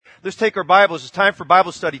Let's take our Bibles. It's time for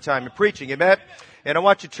Bible study time and preaching. Amen? And I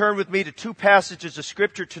want you to turn with me to two passages of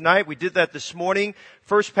Scripture tonight. We did that this morning.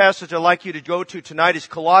 First passage I'd like you to go to tonight is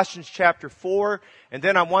Colossians chapter 4. And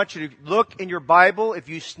then I want you to look in your Bible. If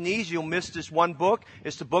you sneeze, you'll miss this one book.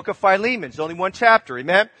 It's the book of Philemon. It's only one chapter.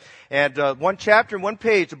 Amen? And one chapter and one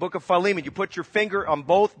page, the book of Philemon. You put your finger on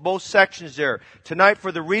both sections there. Tonight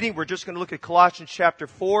for the reading, we're just going to look at Colossians chapter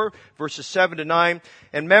 4, verses 7 to 9.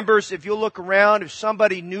 And members, if you'll look around, if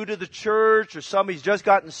somebody new to the church, or somebody's just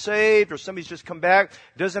gotten saved, or somebody's just come back,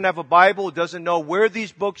 doesn't have a Bible, doesn't know where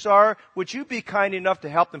these books are, would you be kind enough to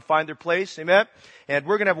help them find their place? Amen? And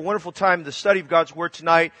we're going to have a wonderful time in the study of God's Word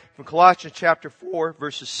tonight from Colossians chapter 4,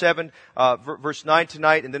 verse 9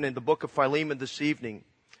 tonight, and then in the book of Philemon this evening.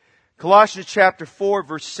 Colossians chapter 4,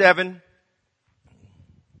 verse 7.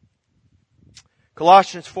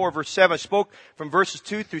 Colossians 4, verse 7. I spoke from verses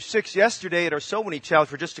 2 through 6 yesterday at our Soul Winning Challenge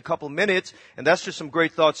for just a couple of minutes, and that's just some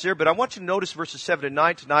great thoughts there. But I want you to notice verses 7 to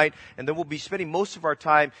 9 tonight, and then we'll be spending most of our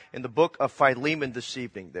time in the book of Philemon this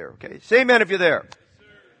evening there, okay? Say amen if you're there.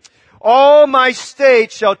 All my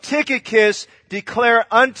state shall Tychicus declare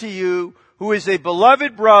unto you, who is a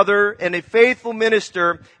beloved brother and a faithful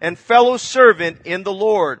minister and fellow servant in the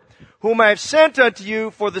Lord, whom I have sent unto you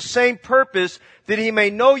for the same purpose, that he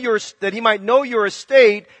might know your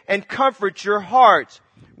estate and comfort your hearts,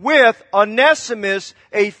 with Onesimus,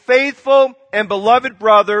 a faithful and beloved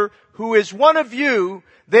brother, who is one of you.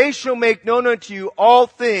 They shall make known unto you all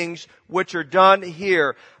things which are done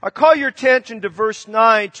here. I call your attention to verse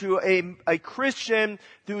 9 to a Christian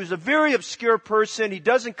who is a very obscure person. He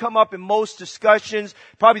doesn't come up in most discussions.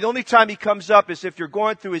 Probably the only time he comes up is if you're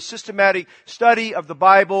going through a systematic study of the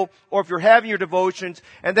Bible or if you're having your devotions.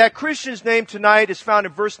 And that Christian's name tonight is found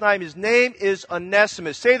in verse 9. His name is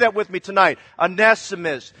Onesimus. Say that with me tonight.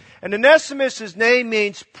 Onesimus. And Onesimus, his name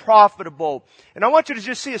means profitable. And I want you to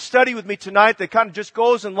just see a study with me tonight that kind of just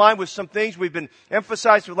goes in line with some things we've been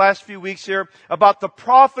emphasizing for the last few weeks here about the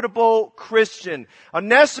profitable Christian.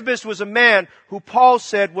 Onesimus was a man who Paul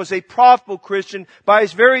said was a profitable Christian. By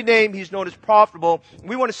his very name, he's known as profitable.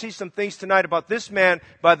 We want to see some things tonight about this man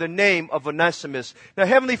by the name of Onesimus. Now,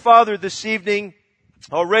 Heavenly Father, this evening,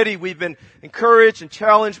 already we've been encouraged and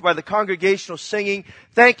challenged by the congregational singing.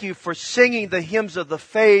 Thank you for singing the hymns of the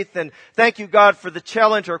faith, and thank you, God, for the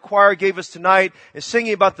challenge our choir gave us tonight in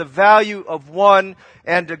singing about the value of one,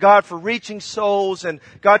 and God, for reaching souls. And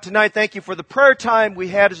God, tonight, thank you for the prayer time we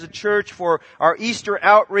had as a church for our Easter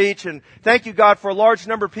outreach, and thank you, God, for a large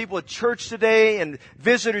number of people at church today, and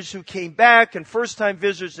visitors who came back, and first-time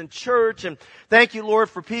visitors in church. And thank you, Lord,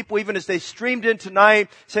 for people, even as they streamed in tonight,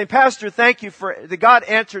 saying, Pastor, thank you for that God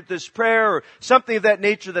answered this prayer, or something of that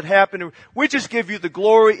nature that happened. And we just give you the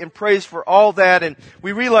glory and praise for all that. And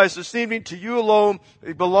we realize this evening, to you alone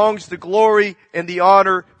belongs the glory and the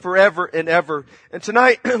honor forever and ever. And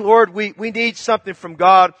tonight, Lord, we need something from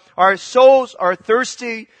God. Our souls are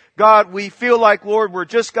thirsty. God, we feel like, Lord, we're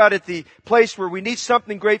just got at the place where we need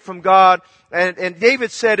something great from God. And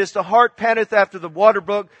David said, as the heart panteth after the water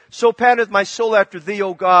brook, so panteth my soul after thee,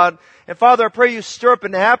 O God. And Father, I pray you stir up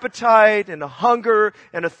an appetite and a hunger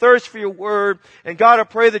and a thirst for your word. And God, I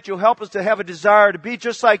pray that you'll help us to have a desire to be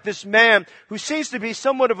just like this man who seems to be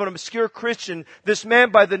somewhat of an obscure Christian, this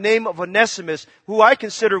man by the name of Onesimus, who I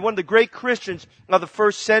consider one of the great Christians of the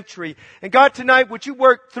first century. And God, tonight, would you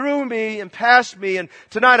work through me and past me? And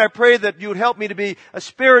tonight, I pray that you would help me to be a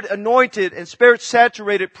Spirit-anointed and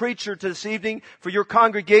Spirit-saturated preacher to this evening for your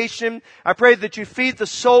congregation. I pray that you feed the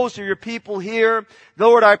souls of your people here.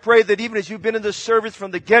 Lord, I pray that even as you've been in this service from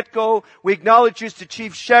the get-go, we acknowledge you as the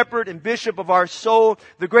chief shepherd and bishop of our soul,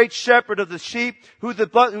 the great shepherd of the sheep, who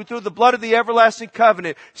through the blood of the everlasting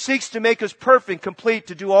covenant seeks to make us perfect and complete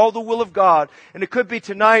to do all the will of God. And it could be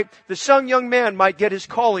tonight that some young man might get his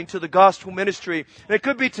calling to the gospel ministry. And it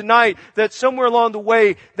could be tonight that somewhere along the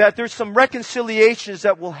way that there's some reconciliations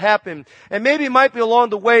that will happen. And maybe it might be along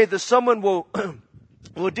the way that someone will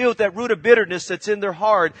deal with that root of bitterness that's in their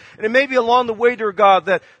heart. And it may be along the way, dear God,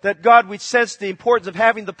 that God, we sense the importance of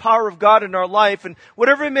having the power of God in our life. And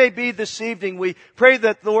whatever it may be this evening, we pray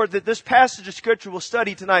that, Lord, that this passage of Scripture we'll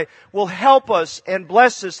study tonight will help us and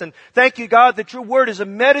bless us. And thank you, God, that your word is a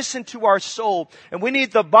medicine to our soul. And we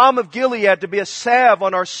need the balm of Gilead to be a salve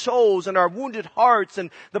on our souls and our wounded hearts.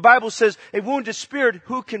 And the Bible says, a wounded spirit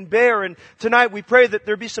who can bear? And tonight we pray that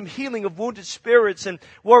there be some healing of wounded spirits. And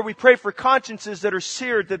Lord, we pray for consciences that are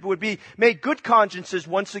seared, that would be made good consciences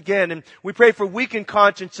once again. And we pray for weakened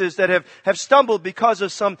consciences that have stumbled because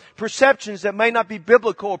of some perceptions that may not be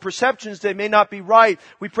biblical or perceptions that may not be right.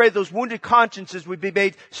 We pray those wounded consciences would be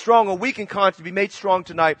made strong, or weakened consciences be made strong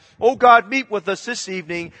tonight. Oh God, meet with us this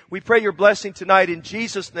evening. We pray your blessing tonight in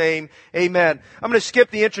Jesus' name. Amen. I'm going to skip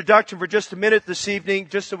the introduction for just a minute this evening,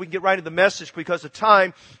 just so we can get right into the message because of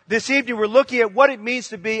time. This evening we're looking at what it means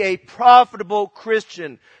to be a profitable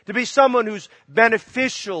Christian, to be someone who's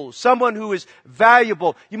beneficial, someone who is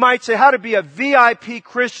valuable. You might say how to be a VIP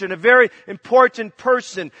Christian, a very important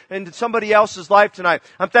person in somebody else's life tonight.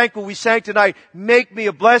 I'm thankful we sang tonight, make me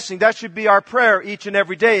a blessing. That should be our prayer each and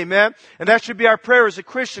every day, amen? And that should be our prayer as a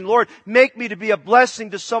Christian. Lord, make me to be a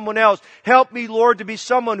blessing to someone else. Help me, Lord, to be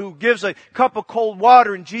someone who gives a cup of cold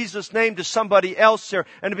water in Jesus' name to somebody else there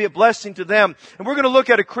and to be a blessing to them. And we're going to look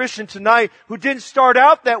at a Christian tonight who didn't start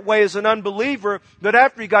out that way as an unbeliever, but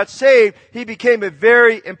after he got saved, he became a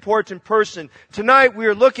very important person. Tonight we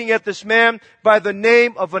are looking at this man by the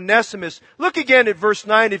name of Onesimus. Look again at verse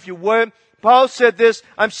 9 if you would. Paul said this,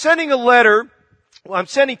 I'm sending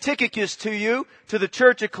Tychicus to you, to the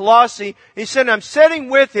church at Colossae. He said, I'm sending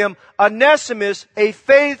with him Onesimus, a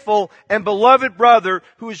faithful and beloved brother,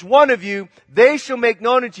 who is one of you. They shall make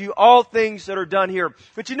known unto you all things that are done here.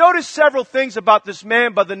 But you notice several things about this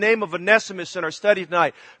man by the name of Onesimus in our study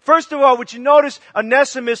tonight. First of all, would you notice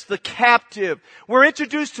Onesimus the captive? We're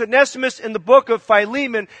introduced to Onesimus in the book of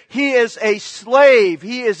Philemon. He is a slave.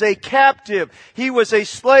 He is a captive. He was a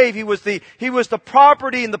slave. He was the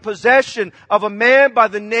property and the possession of a man by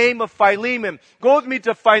the name of Philemon. Go with me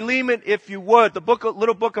to Philemon if you would. The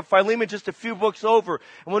little book of Philemon, just a few books over.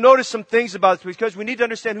 And we'll notice some things about this because we need to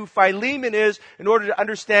understand who Philemon is in order to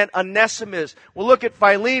understand Onesimus. We'll look at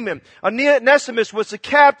Philemon. Onesimus was the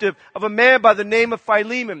captive of a man by the name of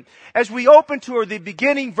Philemon. As we open to the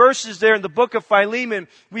beginning verses there in the book of Philemon,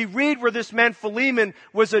 we read where this man Philemon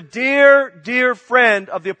was a dear, dear friend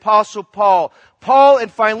of the Apostle Paul. Paul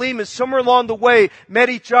and Philemon, somewhere along the way, met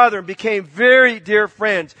each other and became very dear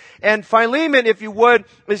friends. And Philemon, if you would,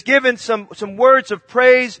 is given some words of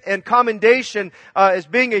praise and commendation as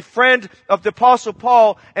being a friend of the Apostle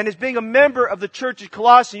Paul and as being a member of the church at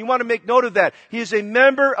Colossae. You want to make note of that. He is a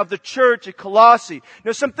member of the church at Colossae.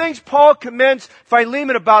 Now, some things Paul commends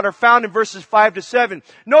Philemon about are found in verses 5 to 7.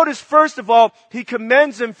 Notice, first of all, he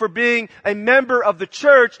commends him for being a member of the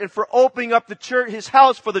church and for opening up the church, his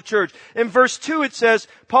house for the church. In verse 2, it says,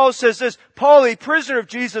 Paul says this, Paul, a prisoner of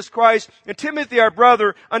Jesus Christ, and Timothy, our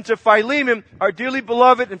brother, unto Philemon, our dearly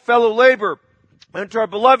beloved and fellow laborer, and to our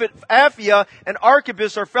beloved Apphia and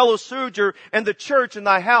Archippus, our fellow sojourner, and the church in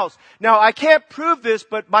thy house. Now, I can't prove this,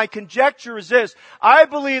 but my conjecture is this. I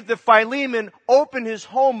believe that Philemon opened his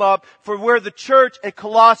home up for where the church at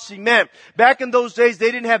Colossae meant. Back in those days,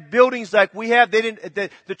 they didn't have buildings like we have. The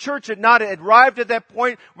church had not arrived at that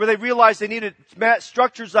point where they realized they needed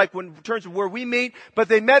structures like in terms of where we meet, but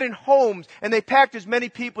they met in homes, and they packed as many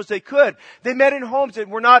people as they could. They met in homes that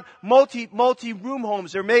were not multi-room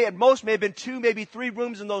homes. There may, at most, may have been 2, maybe 3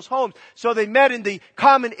 rooms in those homes. So they met in the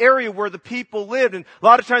common area where the people lived. And a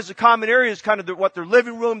lot of times the common area is kind of their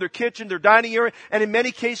living room, their kitchen, their dining area, and in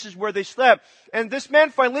many cases where they slept. And this man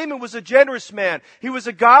Philemon was a generous man. He was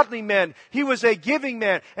a godly man. He was a giving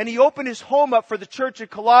man. And he opened his home up for the church at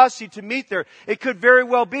Colossae to meet there. It could very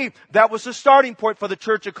well be that was the starting point for the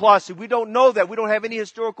church at Colossae. We don't know that. We don't have any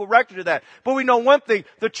historical record of that. But we know one thing.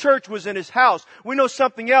 The church was in his house. We know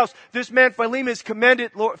something else. This man Philemon is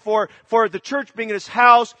commended for the church being in his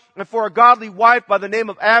house and for a godly wife by the name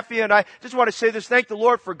of Apphia. And I just want to say this. Thank the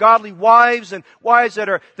Lord for godly wives and wives that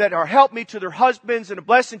are helpmeet to their husbands and a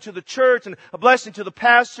blessing to the church and a blessing to the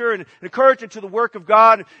pastor and encouragement to the work of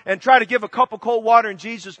God and try to give a cup of cold water in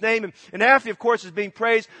Jesus' name. And Apphia, of course, is being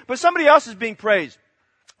praised, but somebody else is being praised.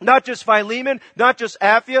 Not just Philemon, not just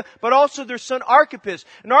Apphia, but also their son Archippus.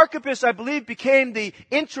 And Archippus, I believe, became the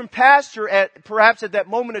interim pastor perhaps at that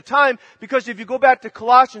moment of time, because if you go back to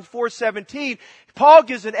Colossians 4:17, Paul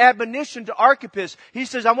gives an admonition to Archippus. He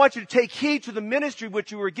says, I want you to take heed to the ministry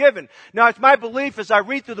which you were given. Now, it's my belief as I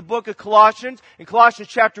read through the book of Colossians, in Colossians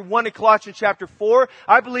chapter 1 and Colossians chapter 4,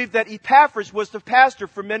 I believe that Epaphras was the pastor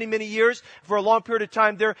for many, many years, for a long period of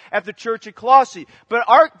time there at the church at Colossae. But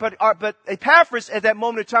Epaphras at that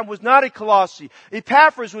moment of time was not at Colossae.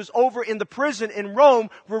 Epaphras was over in the prison in Rome,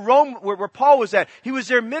 where Paul was at. He was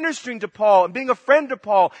there ministering to Paul and being a friend to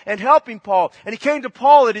Paul and helping Paul. And he came to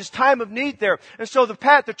Paul at his time of need there. And so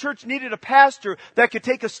the church needed a pastor that could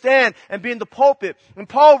take a stand and be in the pulpit. And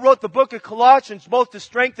Paul wrote the book of Colossians both to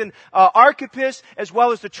strengthen Archippus as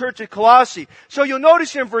well as the church at Colossae. So you'll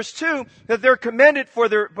notice here in verse 2 that they're commended for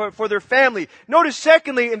their family. Notice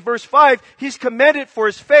secondly in verse 5, he's commended for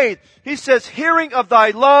his faith. He says, hearing of thy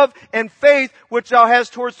love and faith which thou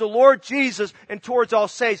hast towards the Lord Jesus and towards all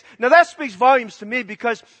saints. Now that speaks volumes to me,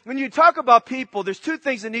 because when you talk about people, there's two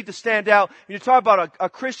things that need to stand out. When you talk about a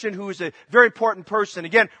Christian who is a very important person.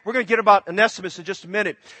 Again, we're going to get about Onesimus in just a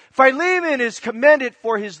minute. Philemon is commended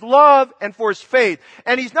for his love and for his faith.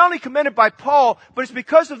 And he's not only commended by Paul, but it's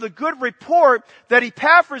because of the good report that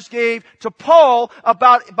Epaphras gave to Paul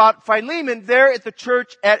about Philemon there at the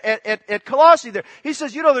church at Colossae there. He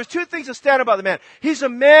says, there's two things that stand about the man. He's a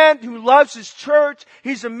man who loves his church.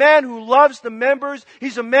 He's a man who loves the members.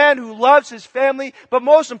 He's a man who loves his family. But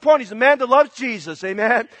most important, he's a man that loves Jesus.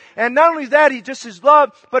 Amen. And not only that, he just his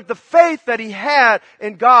love, but the faith that he had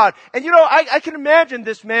in God. And I can imagine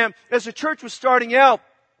this man as the church was starting out,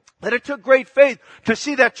 that it took great faith to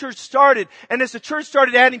see that church started. And as the church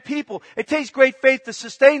started adding people, it takes great faith to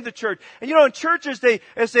sustain the church. And in churches,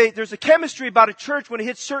 there's a chemistry about a church when it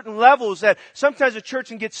hits certain levels, that sometimes a church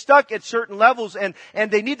can get stuck at certain levels, and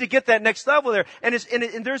they need to get that next level there. And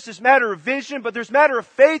there's this matter of vision, but there's matter of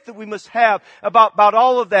faith that we must have about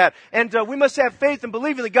all of that. And we must have faith and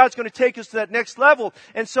believing that God's going to take us to that next level.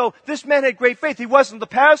 And so this man had great faith. He wasn't the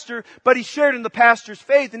pastor, but he shared in the pastor's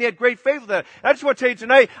faith, and he had great faith with that. And I just want to tell you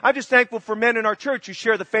tonight, I'm just thankful for men in our church who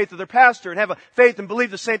share the faith of their pastor and have a faith and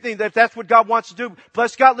believe the same thing. That if that's what God wants to do,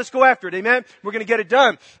 bless God, let's go after it. Amen. We're going to get it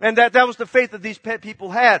done. And that was the faith that these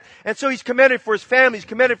people had. And so he's commended for his family. He's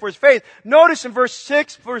commended for his faith. Notice in verse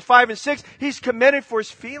 5 and 6, he's commended for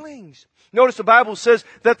his feelings. Notice the Bible says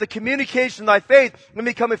that the communication of thy faith will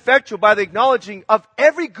become effectual by the acknowledging of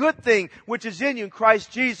every good thing which is in you in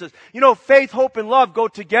Christ Jesus. Faith, hope, and love go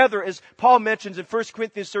together, as Paul mentions in 1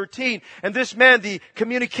 Corinthians 13. And this man, the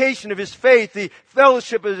communication of his faith, the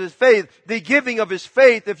fellowship of his faith, the giving of his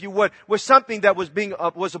faith, if you would, was something that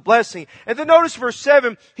was a blessing. And then notice verse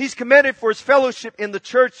 7, he's commended for his fellowship in the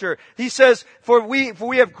church here. He says, for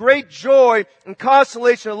we have great joy and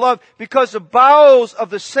consolation and love, because the bowels of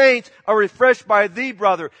the saints are refreshed by thee,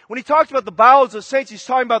 brother. When he talks about the bowels of the saints, he's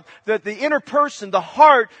talking about the inner person, the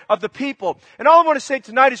heart of the people. And all I want to say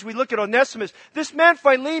tonight as we look at Onesimus, this man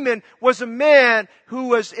Philemon was a man who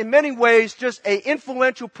was in many ways just an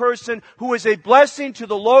influential person who was a blessing to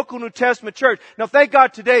the local New Testament church. Now thank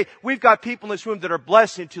God today we've got people in this room that are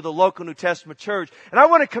blessing to the local New Testament church. And I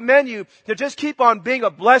want to commend you to just keep on being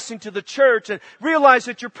a blessing to the church, and realize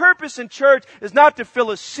that your purpose in church is not to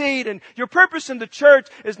fill a seat, and your purpose in the church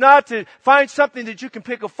is not to find something that you can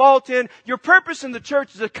pick a fault in. Your purpose in the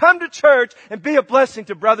church is to come to church and be a blessing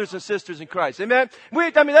to brothers and sisters in Christ. Amen?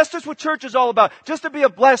 That's just what church is all about. Just to be a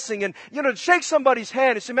blessing and, to shake somebody's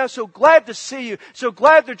hand and say, man, I'm so glad to see you. So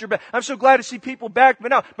glad that you're back. I'm so glad to see people back.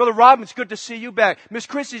 But now, Brother Robin, it's good to see you back. Miss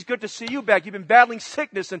Chrissy, it's good to see you back. You've been battling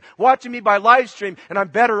sickness and watching me by live stream, and I'm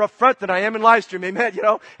better up front than I am in live stream. Amen?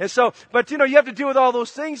 And so, but you have to deal with all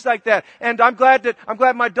those things like that. And I'm glad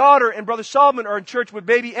my daughter and Brother Solomon are in church with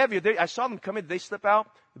baby Evie. I saw them come in. Did they slip out?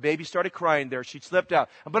 The baby started crying there. She slipped out.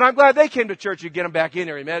 But I'm glad they came to church to get them back in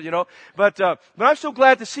there, amen, But I'm so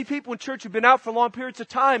glad to see people in church who've been out for long periods of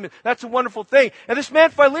time. And that's a wonderful thing. And this man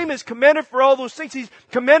Philemon is commended for all those things. He's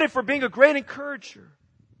commended for being a great encourager.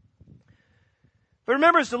 But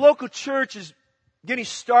remember, as the local church is getting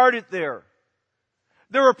started there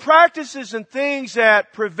were practices and things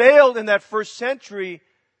that prevailed in that first century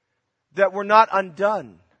that were not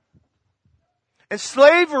undone. And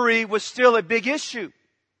slavery was still a big issue.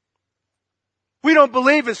 We don't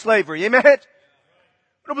believe in slavery, amen? We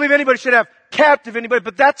don't believe anybody should have captive anybody,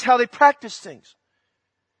 but that's how they practice things.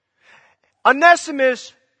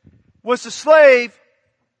 Onesimus was the slave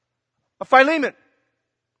of Philemon.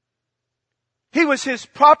 He was his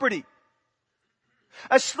property.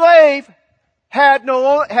 A slave had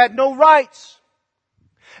no rights.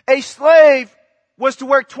 A slave was to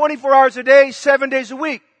work 24 hours a day, 7 days a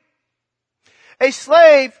week. A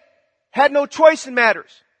slave had no choice in matters.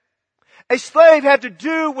 A slave had to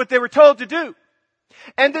do what they were told to do.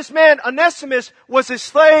 And this man, Onesimus, was a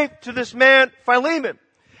slave to this man, Philemon.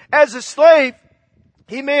 As a slave,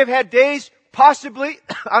 he may have had days, possibly,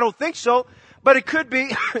 I don't think so, but it could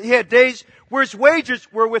be, he had days where his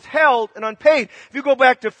wages were withheld and unpaid. If you go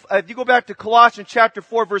back to Colossians chapter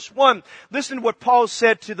 4 verse 1, listen to what Paul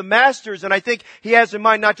said to the masters, and I think he has in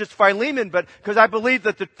mind not just Philemon, but because I believe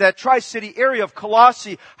that that Tri-City area of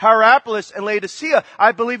Colossae, Hierapolis, and Laodicea,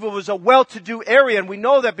 I believe it was a well-to-do area, and we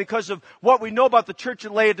know that because of what we know about the church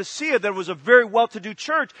at Laodicea, that it was a very well-to-do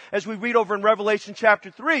church, as we read over in Revelation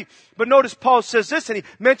chapter 3. But notice Paul says this, and he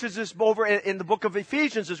mentions this over in the book of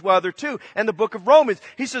Ephesians as well, there too, and the book of Romans.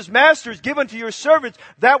 He says, Masters, give unto your servants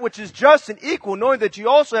that which is just and equal, knowing that you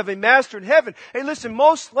also have a master in heaven. Hey, listen,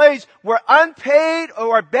 most slaves were unpaid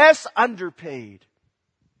or at best underpaid.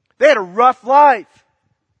 They had a rough life.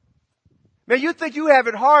 Man, you think you have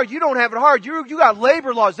it hard. You don't have it hard. You got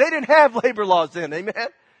labor laws. They didn't have labor laws then. Amen.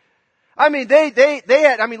 I mean, they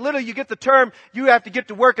had, literally you get the term, you have to get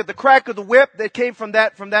to work at the crack of the whip that came from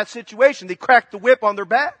that situation. They cracked the whip on their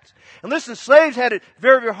backs. And listen, slaves had it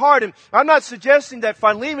very, very hard. And I'm not suggesting that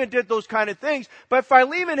Philemon did those kind of things, but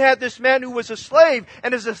Philemon had this man who was a slave,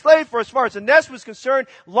 and as a slave for as far as the nest was concerned,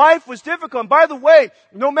 life was difficult. And by the way,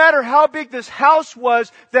 no matter how big this house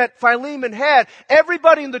was that Philemon had,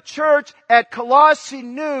 everybody in the church at Colossae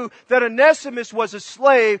knew that Onesimus was a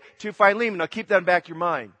slave to Philemon. Now keep that in the back of your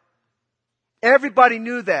mind. Everybody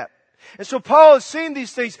knew that. And so Paul is seeing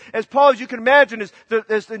these things, as you can imagine, as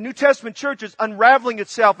the New Testament church is unraveling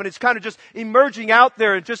itself and it's kind of just emerging out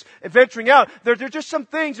there and just venturing out. There are just some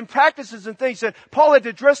things and practices and things that Paul had to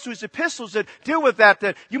address to his epistles that deal with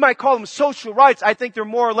that you might call them social rights. I think they're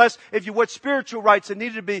more or less, if you would, spiritual rights that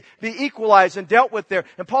needed to be equalized and dealt with there.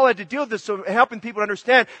 And Paul had to deal with this, so helping people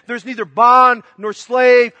understand there's neither bond nor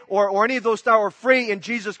slave or any of those that are free in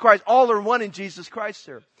Jesus Christ. All are one in Jesus Christ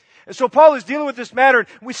there. And so Paul is dealing with this matter.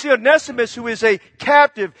 We see Onesimus, who is a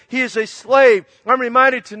captive. He is a slave. I'm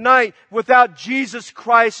reminded tonight, without Jesus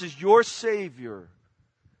Christ as your Savior,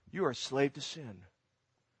 you are a slave to sin.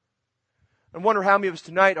 I wonder how many of us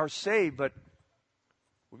tonight are saved, but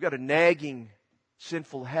we've got a nagging,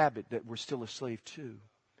 sinful habit that we're still a slave to.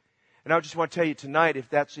 And I just want to tell you tonight, if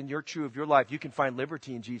that's true of your life, you can find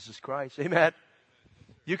liberty in Jesus Christ. Amen?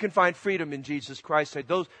 You can find freedom in Jesus Christ.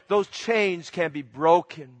 Those chains can be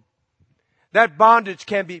broken. That bondage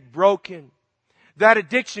can be broken. That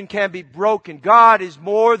addiction can be broken. God is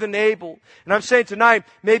more than able. And I'm saying tonight,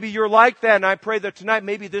 maybe you're like that, and I pray that tonight,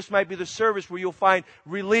 maybe this might be the service where you'll find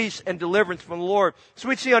release and deliverance from the Lord. So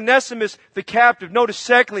we see Onesimus the captive. Notice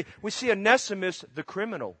secondly, we see Onesimus the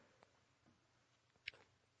criminal.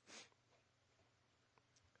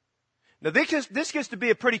 Now this gets to be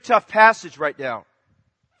a pretty tough passage right now.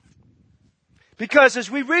 Because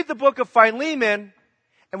as we read the book of Philemon,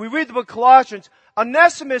 and we read the book of Colossians,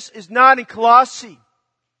 Onesimus is not in Colossae.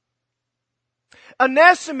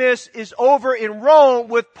 Onesimus is over in Rome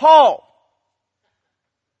with Paul.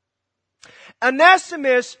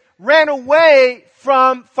 Onesimus ran away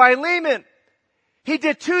from Philemon. He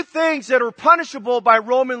did two things that are punishable by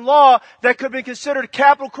Roman law that could be considered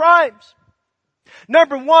capital crimes.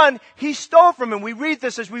 Number one, he stole from him. We read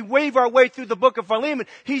this as we weave our way through the book of Philemon.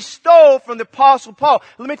 He stole from the Apostle Paul.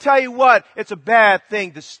 Let me tell you what, it's a bad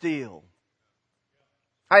thing to steal.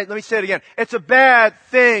 Let me say it again. It's a bad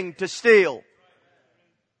thing to steal.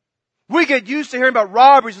 We get used to hearing about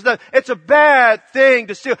robberies and stuff. It's a bad thing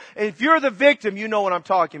to steal. And if you're the victim, you know what I'm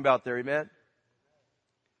talking about there, amen?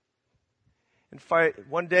 And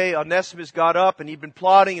one day Onesimus got up and he'd been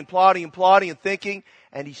plotting and thinking,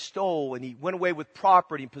 and he stole and he went away with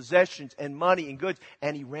property and possessions and money and goods,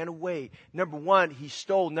 and he ran away. Number one, he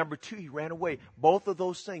stole. Number two, he ran away. Both of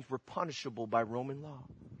those things were punishable by Roman law.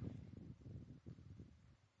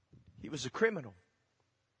 He was a criminal.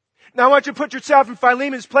 Now I want you to put yourself in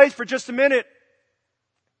Philemon's place for just a minute.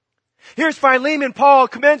 Here's Philemon. Paul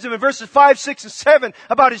commends him in verses 5, 6, and 7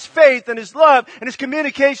 about his faith and his love and his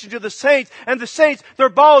communication to the saints. And the saints, their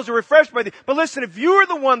bowels are refreshed by thee. But listen, if you are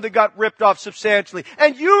the one that got ripped off substantially,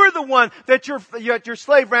 and you are the one that your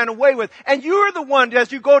slave ran away with, and you are the one,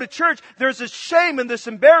 as you go to church, there's this shame and this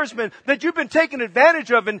embarrassment that you've been taken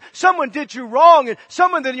advantage of, and someone did you wrong, and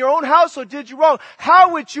someone in your own household did you wrong,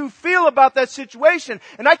 how would you feel about that situation?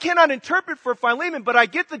 And I cannot interpret for Philemon, but I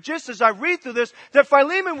get the gist as I read through this, that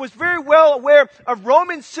Philemon was very well aware of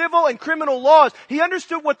Roman civil and criminal laws. He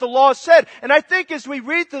understood what the law said. And I think as we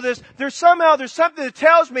read through this, there's something that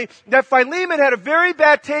tells me that Philemon had a very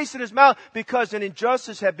bad taste in his mouth because an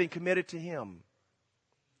injustice had been committed to him.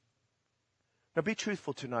 Now be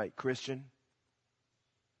truthful tonight, Christian.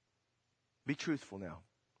 Be truthful now.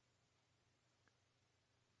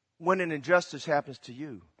 When an injustice happens to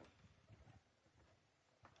you,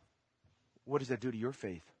 what does that do to your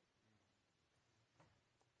faith?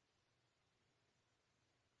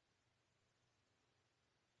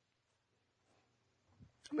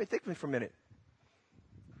 I mean, think of me for a minute.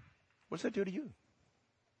 What does that do to you?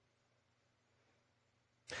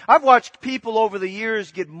 I've watched people over the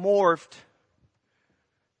years get morphed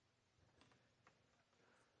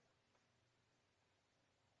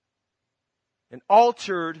and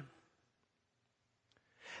altered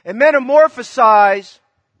and metamorphosized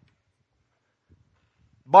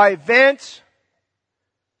by events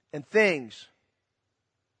and things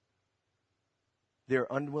they're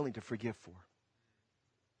unwilling to forgive for.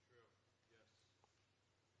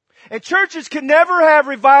 And churches can never have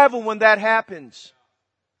revival when that happens.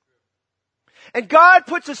 And God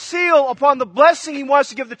puts a seal upon the blessing He wants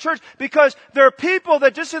to give the church because there are people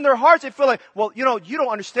that just in their hearts, they feel like, well, you don't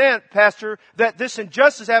understand, Pastor, that this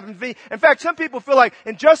injustice happened to me. In fact, some people feel like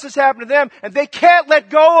injustice happened to them and they can't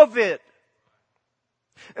let go of it.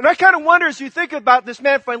 And I kind of wonder as you think about this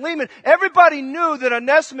man Philemon, everybody knew that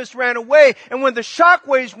Onesimus ran away, and when the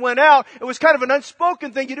shockwaves went out, it was kind of an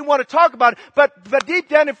unspoken thing. You didn't want to talk about it. But deep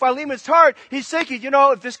down in Philemon's heart, he's thinking,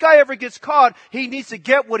 if this guy ever gets caught, he needs to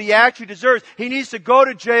get what he actually deserves. He needs to go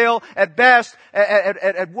to jail at best,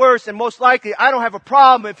 at worst, and most likely, I don't have a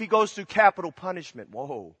problem if he goes through capital punishment.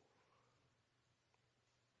 Whoa.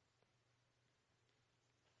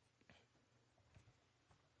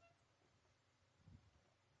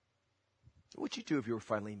 What would you do if you were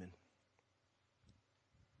Philemon?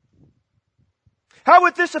 How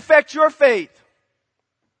would this affect your faith?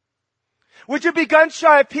 Would you be gun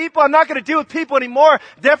shy of people? I'm not going to deal with people anymore.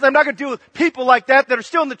 Definitely I'm not going to deal with people like that are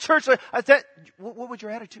still in the church. What would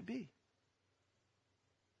your attitude be?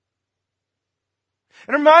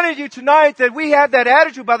 And I'm reminding you tonight that we had that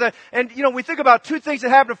attitude about that. And, we think about two things that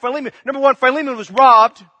happened to Philemon. Number one, Philemon was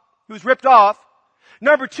robbed. He was ripped off.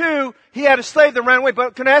 Number two, he had a slave that ran away.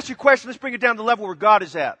 But can I ask you a question? Let's bring it down to the level where God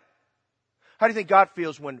is at. How do you think God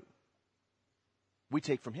feels when we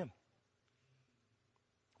take from Him?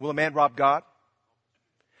 Will a man rob God?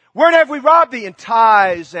 Wherein have we robbed thee? In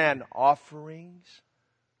tithes and offerings.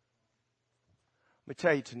 Let me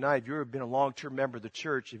tell you tonight, if you've been a long-term member of the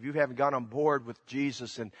church, if you haven't gone on board with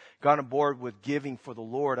Jesus and gone on board with giving for the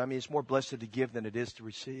Lord, it's more blessed to give than it is to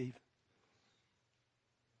receive.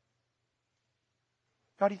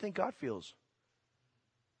 How do you think God feels?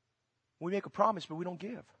 We make a promise, but we don't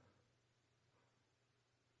give.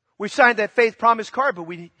 We signed that faith promise card, but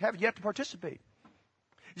we haven't yet to participate.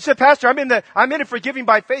 You said, Pastor, I'm in it for giving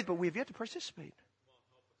by faith, but we have yet to participate.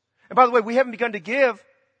 And by the way, we haven't begun to give.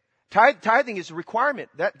 Tithing is a requirement.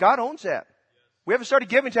 That God owns that. We haven't started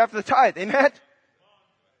giving until after the tithe. Amen?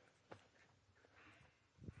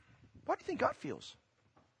 How do you think God feels?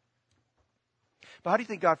 But how do you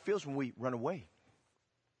think God feels when we run away?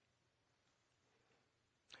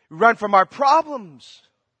 We run from our problems.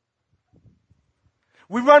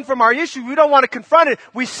 We run from our issue. We don't want to confront it.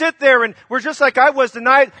 We sit there and we're just like I was the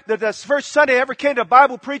night that the first Sunday I ever came to a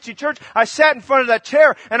Bible preaching church. I sat in front of that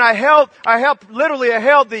chair and I held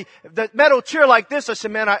the metal chair like this. I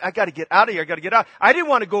said, man, I got to get out of here. I got to get out. I didn't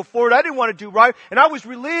want to go forward. I didn't want to do right. And I was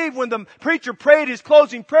relieved when the preacher prayed his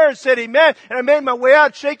closing prayer and said amen. And I made my way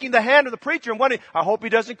out shaking the hand of the preacher and wondering, I hope he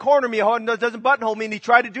doesn't corner me. I hope he doesn't buttonhole me. And he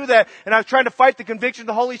tried to do that. And I was trying to fight the conviction of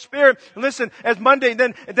the Holy Spirit. And listen, as Monday,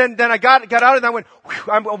 then I got out and I went, whew,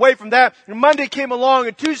 I'm away from that. And Monday came along,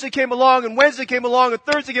 and Tuesday came along, and Wednesday came along, and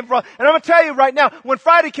Thursday came along. And I'm going to tell you right now, when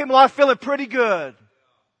Friday came along, I was feeling pretty good.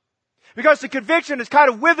 Because the conviction has kind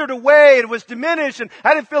of withered away, and it was diminished, and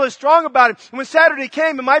I didn't feel as strong about it. And when Saturday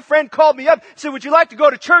came, and my friend called me up, and said, would you like to go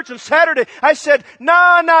to church on Saturday? I said,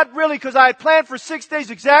 no, not really, because I had planned for 6 days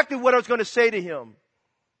exactly what I was going to say to him.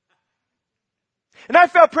 And I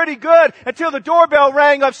felt pretty good until the doorbell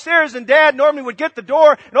rang upstairs, and Dad normally would get the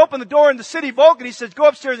door and open the door in the city Volk, and he says, go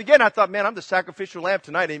upstairs again. I thought, man, I'm the sacrificial lamb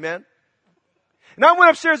tonight, amen. And I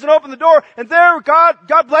went upstairs and opened the door, and there,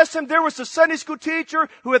 God bless him, there was a Sunday school teacher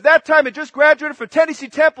who at that time had just graduated from Tennessee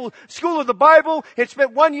Temple School of the Bible. He had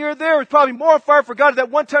spent 1 year there. He was probably more on fire for God at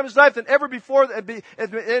that one time in his life than ever before at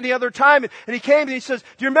any other time. And he came and he says,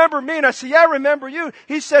 do you remember me? And I said, yeah, I remember you.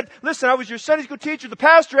 He said, listen, I was your Sunday school teacher. The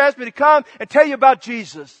pastor asked me to come and tell you about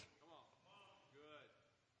Jesus.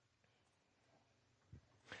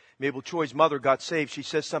 Mabel Choi's mother got saved. She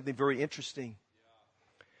says something very interesting.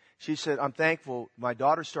 She said, I'm thankful. My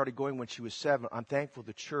daughter started going when she was 7. I'm thankful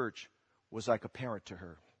the church was like a parent to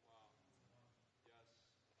her.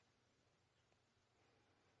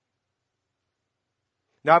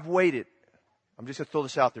 Now I've waited. I'm just going to throw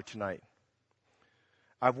this out there tonight.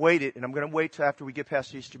 I've waited, and I'm going to wait till after we get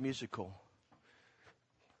past the Easter musical.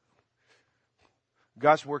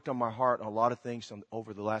 God's worked on my heart on a lot of things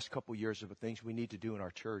over the last couple years of the things we need to do in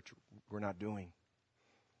our church we're not doing.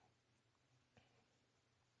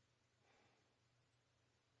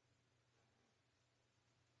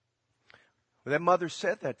 Well, that mother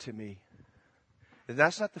said that to me. And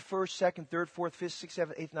that's not the first, second, third, fourth, fifth, sixth,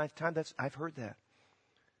 seventh, eighth, ninth time. I've heard that.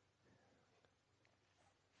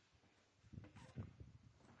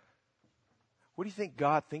 What do you think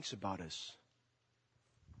God thinks about us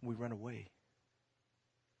when we run away?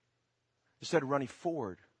 Instead of running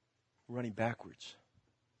forward, we're running backwards.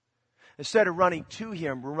 Instead of running to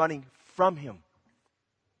Him, we're running from Him.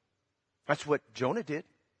 That's what Jonah did.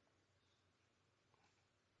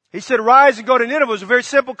 He said, "Arise and go to Nineveh." It was a very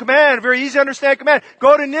simple command, a very easy to understand command.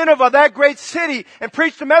 Go to Nineveh, that great city, and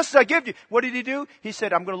preach the message I give you. What did he do? He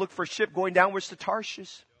said, "I'm going to look for a ship going downwards to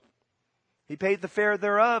Tarshish." He paid the fare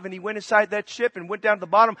thereof, and he went inside that ship and went down to the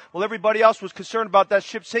bottom. Well, everybody else was concerned about that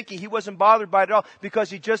ship sinking. He wasn't bothered by it at all because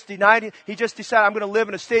he just denied it. He just decided, "I'm going to live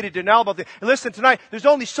in a state of denial about this." And listen, tonight, there's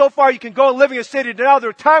only so far you can go living in a state of denial.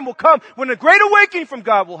 There time will come when a great awakening from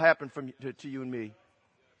God will happen to you and me.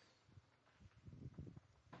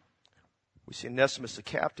 We see Onesimus a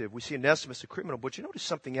captive. We see Onesimus a criminal. But you notice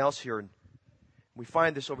something else here. And we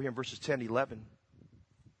find this over here in verses 10 and 11.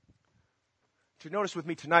 To notice with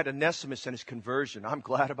me tonight Onesimus and his conversion. I'm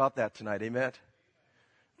glad about that tonight. Amen.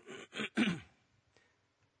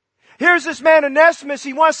 Here's this man Onesimus.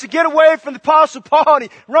 He wants to get away from the Apostle Paul, and he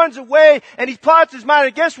runs away, and he plots his mind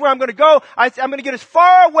against where I'm going to go. I'm going to get as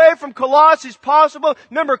far away from Colossae as possible.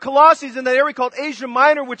 Remember, Colossae is in that area called Asia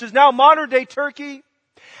Minor, which is now modern-day Turkey.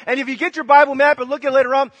 And if you get your Bible map and look at it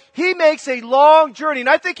later on, he makes a long journey. And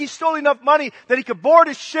I think he stole enough money that he could board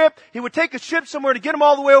a ship. He would take a ship somewhere to get him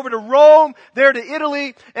all the way over to Rome, there to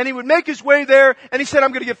Italy. And he would make his way there. And he said, "I'm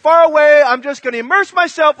going to get far away. I'm just going to immerse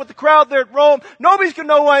myself with the crowd there at Rome. Nobody's going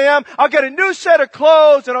to know who I am. I'll get a new set of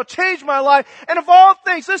clothes and I'll change my life." And of all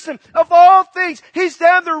things, listen, of all things, he's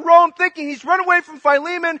down there in Rome thinking he's run away from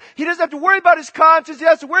Philemon. He doesn't have to worry about his conscience. He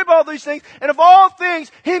has to worry about all these things. And of all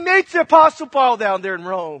things, he meets the Apostle Paul down there in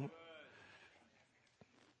Rome.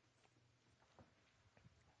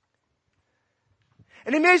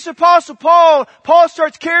 And he meets the Apostle Paul. Paul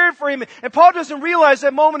starts caring for him. And Paul doesn't realize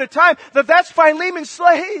that moment of time that that's Philemon's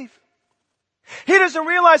slave. He doesn't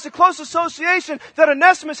realize the close association that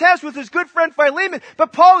Onesimus has with his good friend Philemon.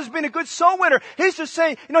 But Paul has been a good soul winner. He's just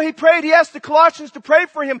saying, he prayed, he asked the Colossians to pray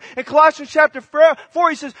for him. In Colossians chapter 4,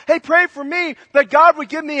 he says, "Hey, pray for me that God would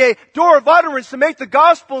give me a door of utterance to make the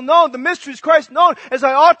gospel known, the mysteries of Christ known as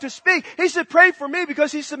I ought to speak." He said, "Pray for me,"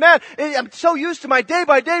 because he said, "Man, I'm so used to my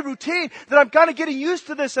day-by-day routine that I'm kind of getting used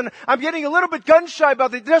to this, and I'm getting a little bit gun-shy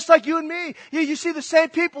about it, just like you and me. You see the same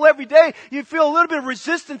people every day. You feel a little bit of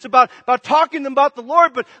resistance about talking to them about the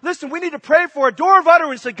Lord. But listen, we need to pray for a door of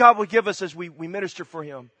utterance that God will give us as we minister for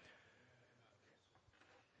Him."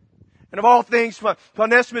 And of all things,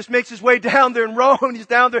 Onesimus makes his way down there in Rome, and he's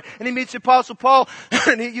down there, and he meets the Apostle Paul.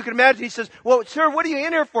 And you can imagine, he says, "Well, sir, what are you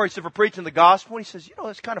in here for?" He said, "For preaching the gospel." And he says,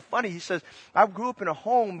 "It's kind of funny." He says, "I grew up in a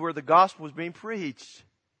home where the gospel was being preached."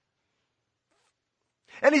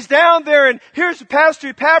 And he's down there, and here's the pastor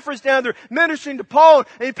Epaphras down there ministering to Paul.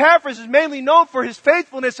 And Epaphras is mainly known for his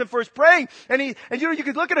faithfulness and for his praying. And you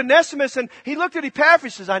could look at Onesimus, and he looked at Epaphras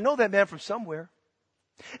and says, "I know that man from somewhere."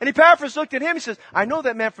 And Epaphras looked at him, he says, "I know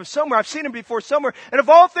that man from somewhere. I've seen him before somewhere." And of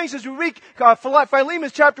all things, as we read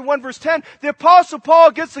Philemon chapter 1 verse 10, the Apostle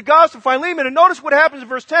Paul gets the gospel of Philemon. And notice what happens in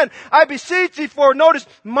verse 10. "I beseech thee for," notice,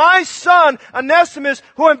 "my son Onesimus,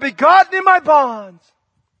 who am begotten in my bonds."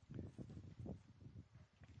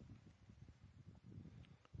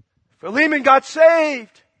 Philemon got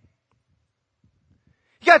saved.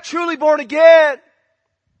 He got truly born again.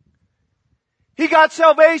 He got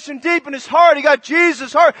salvation deep in his heart. He got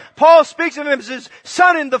Jesus' heart. Paul speaks of him as his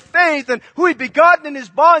son in the faith and who he begotten in his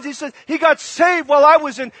bonds. He says, he got saved while I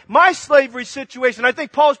was in my slavery situation. I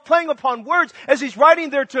think Paul's playing upon words as he's writing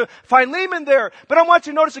there to Philemon there. But I want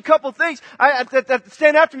you to notice a couple of things that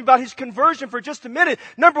stand out to me about his conversion for just a minute.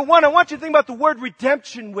 Number one, I want you to think about the word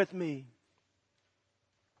redemption with me.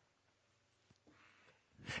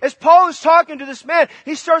 As Paul is talking to this man,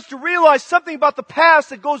 he starts to realize something about the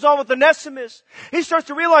past that goes on with Onesimus. He starts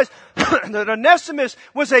to realize that Onesimus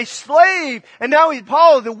was a slave. And now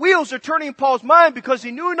the wheels are turning in Paul's mind because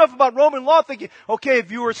he knew enough about Roman law thinking, okay, if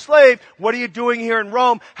you were a slave, what are you doing here in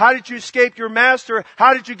Rome? How did you escape your master?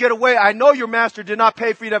 How did you get away? I know your master did not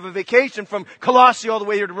pay for you to have a vacation from Colossae all the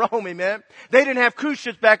way here to Rome, amen? They didn't have cruise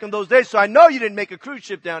ships back in those days, so I know you didn't make a cruise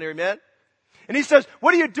ship down here, amen? And he says,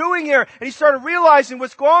 what are you doing here? And he started realizing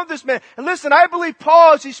what's going on with this man. And listen, I believe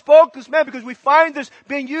Paul, as he spoke to this man, because we find this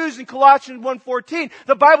being used in Colossians 1:14.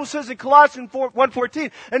 The Bible says in Colossians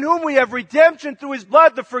 1:14, in whom we have redemption through His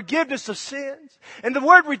blood, the forgiveness of sins. And the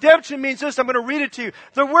word redemption means this. I'm going to read it to you.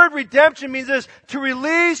 The word redemption means this, to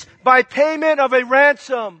release by payment of a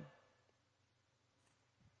ransom.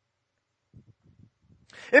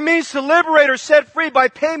 It means to liberate or set free by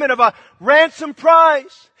payment of a ransom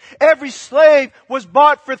price. Every slave was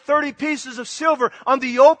bought for 30 pieces of silver on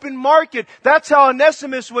the open market. That's how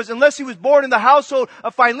Onesimus was, unless he was born in the household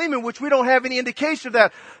of Philemon, which we don't have any indication of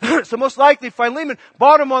that. So most likely Philemon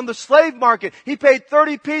bought him on the slave market. He paid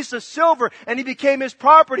 30 pieces of silver and he became his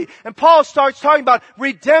property. And Paul starts talking about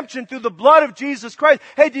redemption through the blood of Jesus Christ.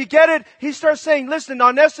 Hey, do you get it? He starts saying, listen,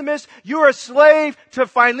 Onesimus, you are a slave to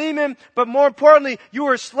Philemon, but more importantly, you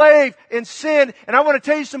are a slave in sin. And I want to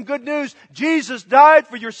tell you some good news. Jesus died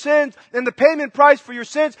for your sins, and the payment price for your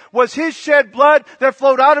sins was His shed blood that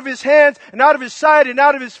flowed out of His hands and out of His side and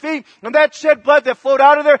out of His feet. And that shed blood that flowed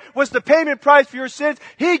out of there was the payment price for your sins.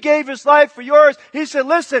 He gave His life for yours. He said,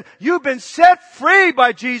 listen, you've been set free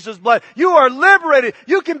by Jesus' blood. You are liberated.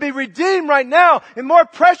 You can be redeemed right now. And more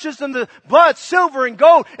precious than the blood, silver and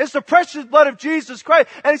gold, is the precious blood of Jesus Christ.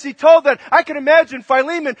 And as he told that, I can imagine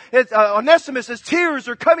Philemon, Onesimus, as tears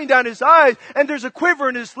are coming down his eyes, and there's a quiver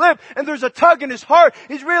in his lip, and there's a tug in his heart.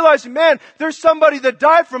 He's realizing, man, there's somebody that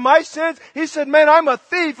died for my sins. He said, man, I'm a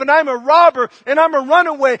thief, and I'm a robber, and I'm a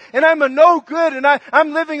runaway, and I'm a no good, and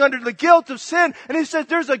I'm living under the guilt of sin. And he says,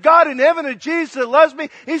 there's a God in heaven, and Jesus that loves me.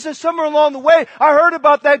 He says, somewhere along the way, I heard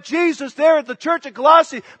about that Jesus there at the church at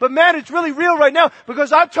Colossae, but man, it's really real right now,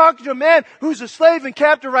 because I'm talking to a man who's a slave and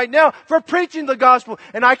captive right now for preaching the gospel.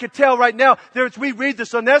 And I could tell right now, as we read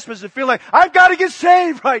this Onesimus, and feel like, I've got to get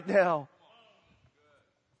saved right now.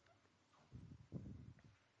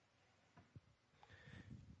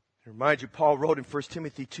 Remind you, Paul wrote in 1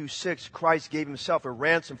 Timothy 2:6, Christ gave Himself a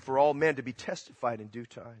ransom for all men to be testified in due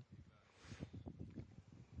time.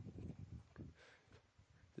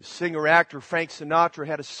 The singer-actor Frank Sinatra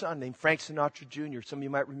had a son named Frank Sinatra Jr. Some of you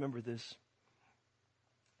might remember this.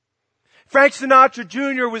 Frank Sinatra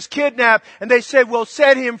Jr. was kidnapped, and they said, we'll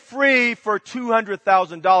set him free for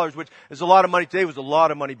 $200,000, which is a lot of money today. It was a lot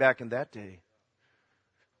of money back in that day.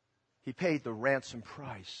 He paid the ransom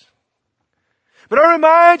price. But I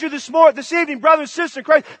remind you this evening, brother and sister in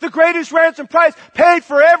Christ, the greatest ransom price paid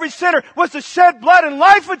for every sinner was the shed blood and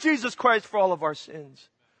life of Jesus Christ for all of our sins.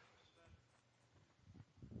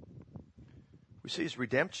 We see His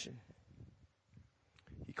redemption.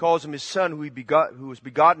 He calls Him His Son who was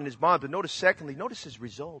begotten in His bond. But notice secondly, notice His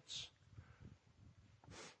results.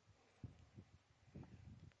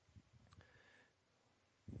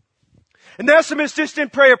 Onesimus just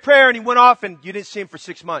didn't pray a prayer and he went off and you didn't see him for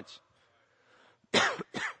 6 months.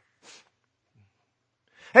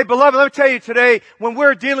 Hey, beloved, let me tell you today, when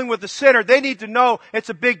we're dealing with the sinner, they need to know it's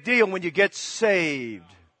a big deal when you get saved.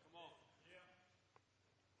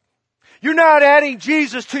 You're not adding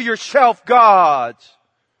Jesus to your shelf gods.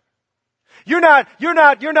 You're not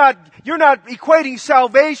equating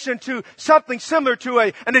salvation to something similar to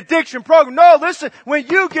an addiction program. No, listen, when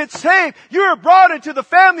you get saved, you are brought into the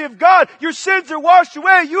family of God. Your sins are washed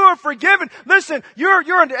away. You are forgiven. Listen, you're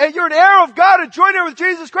an heir of God and joint heir with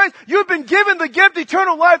Jesus Christ. You've been given the gift of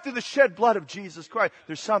eternal life through the shed blood of Jesus Christ.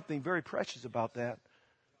 There's something very precious about that.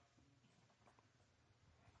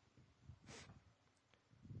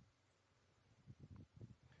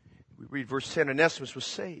 We read verse 10, Onesimus was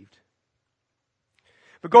saved.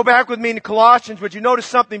 But go back with me to Colossians, but you notice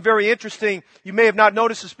something very interesting. You may have not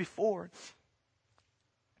noticed this before.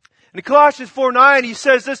 In Colossians 4:9, he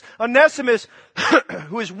says this, Onesimus,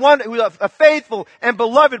 who is a faithful and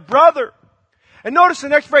beloved brother. And notice the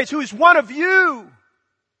next phrase, who is one of you.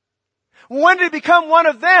 When did he become one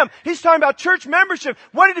of them? He's talking about church membership.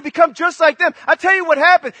 When did he become just like them? I tell you what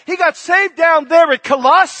happened. He got saved down there at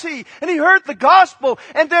Colossae, and he heard the gospel.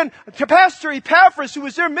 And then Pastor Epaphras, who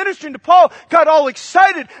was there ministering to Paul, got all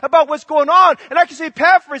excited about what's going on. And I can see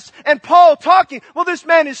Epaphras and Paul talking. Well, this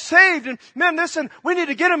man is saved. And man, listen, we need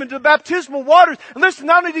to get him into the baptismal waters. And listen,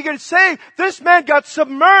 not only did he get saved, this man got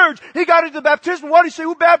submerged. He got into the baptismal waters. You say,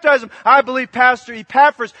 who baptized him? I believe Pastor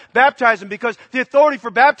Epaphras baptized him because the authority for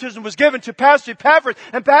baptism was given to Pastor Epaphras,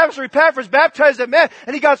 and Pastor Epaphras baptized that man,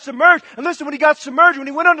 and he got submerged. And listen, when he got submerged, when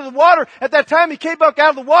he went under the water, at that time he came back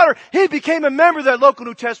out of the water, he became a member of that local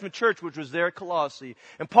New Testament church, which was there at Colossae.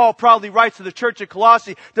 And Paul proudly writes to the church at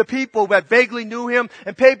Colossae, the people that vaguely knew him,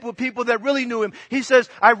 and people that really knew him. He says,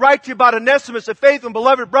 I write to you about Onesimus, a faithful and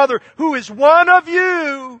beloved brother, who is one of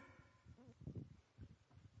you.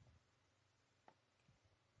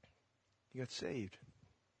 He got saved.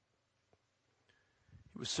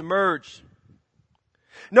 He was submerged.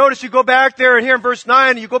 Notice you go back there and here in verse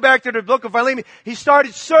 9, and you go back to the book of Philemon, he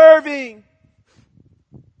started serving.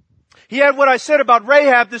 He had what I said about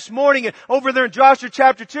Rahab this morning, and over there in Joshua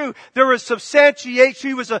chapter 2, there was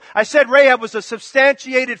substantiation. I said Rahab was a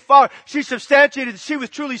substantiated follower. She substantiated that she was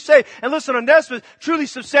truly saved. And listen, Onesimus truly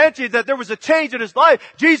substantiated that there was a change in his life.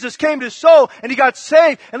 Jesus came to his soul, and he got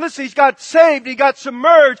saved. And listen, he got saved, he got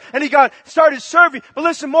submerged, and he started serving. But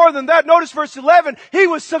listen, more than that, notice verse 11, he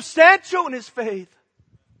was substantial in his faith.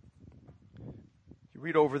 You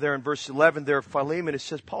read over there in verse 11 there, Philemon, it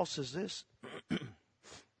says, Paul says this,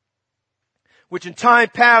 which in time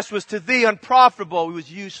past was to thee unprofitable. It was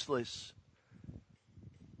useless.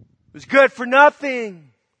 It was good for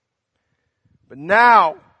nothing. But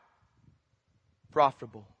now,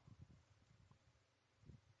 profitable.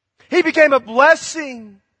 He became a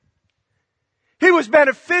blessing. He was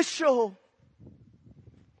beneficial.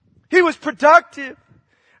 He was productive.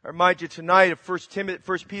 I remind you tonight of 1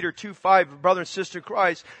 Peter 2:5, brother and sister in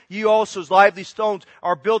Christ, ye also as lively stones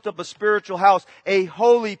are built up a spiritual house, a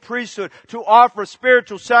holy priesthood, to offer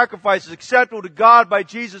spiritual sacrifices acceptable to God by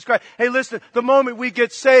Jesus Christ. Hey, listen, the moment we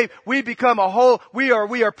get saved, we become we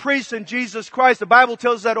are priests in Jesus Christ. The Bible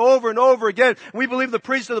tells us that over and over again. We believe the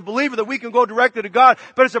priest of the believer that we can go directly to God,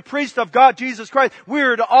 but as a priest of God, Jesus Christ, we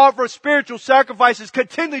are to offer spiritual sacrifices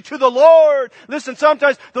continually to the Lord. Listen,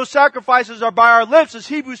 sometimes those sacrifices are by our lips, as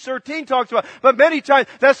Hebrews 13 talks about. But many times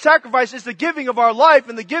that sacrifice is the giving of our life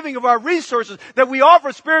and the giving of our resources, that we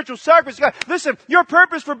offer spiritual sacrifice. God, listen, your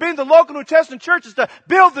purpose for being the local New Testament church is to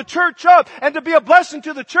build the church up and to be a blessing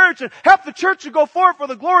to the church and help the church to go forward for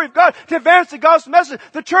the glory of God, to advance the gospel message.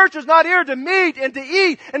 The church is not here to meet and to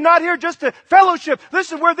eat and not here just to fellowship.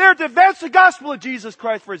 Listen, we're there to advance the gospel of Jesus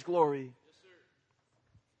Christ for His glory.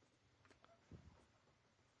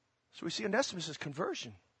 So we see Onesimus'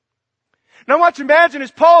 conversion. Now I want you to imagine as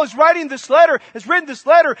Paul is writing this letter, has written this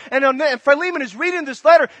letter, and Philemon is reading this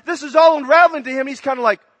letter, this is all unraveling to him. He's kind of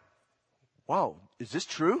like, wow, is this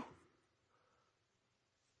true?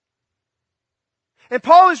 And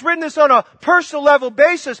Paul has written this on a personal level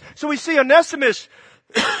basis. So we see Onesimus,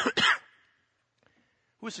 who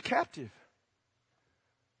was a captive.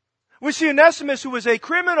 We see Onesimus who was a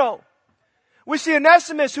criminal. We see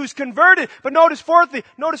Onesimus who's converted. But notice fourthly,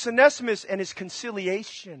 notice Onesimus and his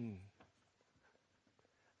conciliation.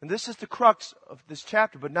 And this is the crux of this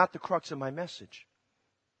chapter, but not the crux of my message.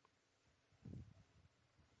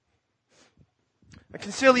 A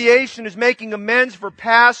conciliation is making amends for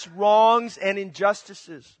past wrongs and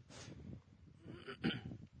injustices.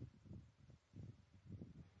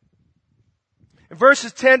 In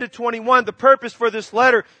verses 10 to 21, the purpose for this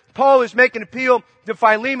letter, Paul is making an appeal to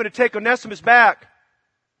Philemon to take Onesimus back.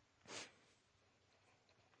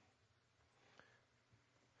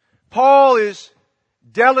 Paul is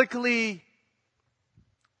delicately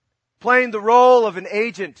playing the role of an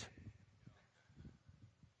agent.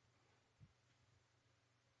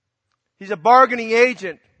 He's a bargaining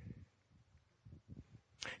agent.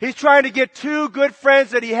 He's trying to get two good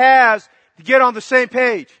friends that he has to get on the same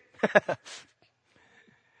page.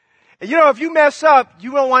 And you know, if you mess up,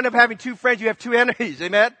 you won't wind up having two friends, you have two enemies.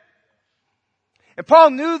 Amen? And Paul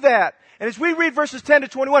knew that. And as we read verses 10 to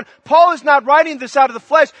 21, Paul is not writing this out of the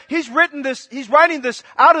flesh. He's writing this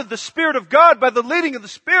out of the Spirit of God by the leading of the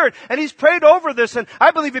Spirit. And he's prayed over this. And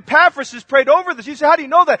I believe Epaphras has prayed over this. You say, how do you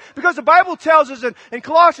know that? Because the Bible tells us in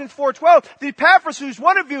Colossians 4:12, the Epaphras, who's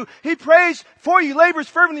one of you, he prays for you, labors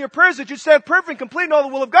fervently in your prayers that you stand perfect and complete in all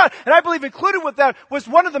the will of God. And I believe included with that was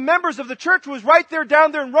one of the members of the church who was right there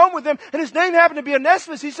down there in Rome with him. And his name happened to be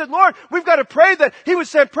Onesimus. He said, Lord, we've got to pray that he would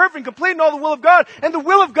stand perfect and complete in all the will of God. And the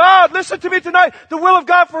will of God, listen to me tonight, the will of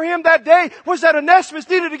God for him that day was that Onesimus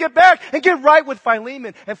needed to get back and get right with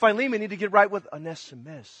Philemon. And Philemon needed to get right with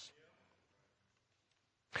Onesimus.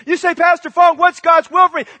 You say, Pastor Fong, what's God's will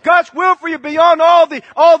for you? God's will for you beyond all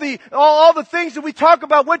the things that we talk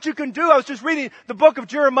about, what you can do. I was just reading the book of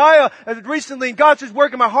Jeremiah recently, and God's just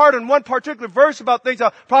working my heart on one particular verse about things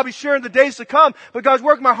I'll probably share in the days to come. But God's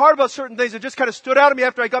working my heart about certain things that just kind of stood out to me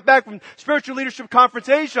after I got back from Spiritual Leadership Conference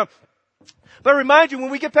Asia. But I remind you,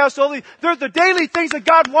 when we get past all these, there's the daily things that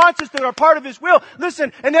God wants us that are part of His will.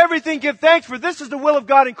 Listen, and everything give thanks, for this is the will of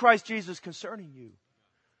God in Christ Jesus concerning you.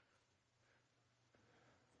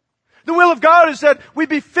 The will of God is that we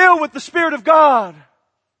be filled with the Spirit of God.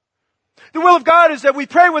 The will of God is that we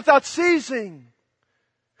pray without ceasing.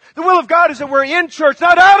 The will of God is that we're in church,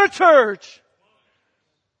 not out of church.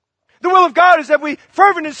 The will of God is that we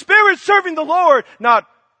fervent in spirit, serving the Lord, not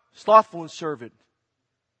slothful in service,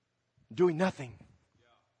 doing nothing.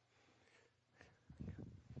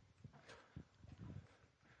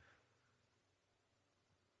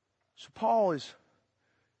 So Paul is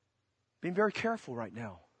being very careful right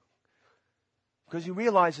now, because he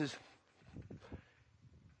realizes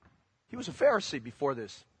He was a Pharisee before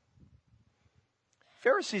this.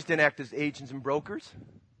 Pharisees didn't act as agents and brokers.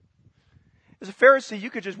 As a Pharisee,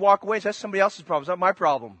 you could just walk away and say, that's somebody else's problem. It's not my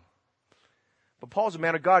problem. But Paul's a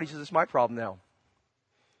man of God. He says, it's my problem now.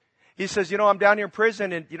 He says, I'm down here in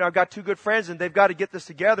prison and, I've got two good friends and they've got to get this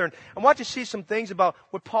together. And I want you to see some things about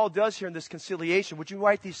what Paul does here in this conciliation. Would you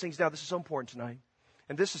write these things down? This is so important tonight.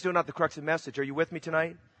 And this is still not the crux of the message. Are you with me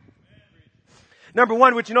tonight? Number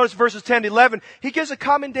one, would you notice verses 10 to 11? He gives a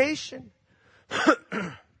commendation.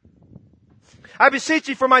 I beseech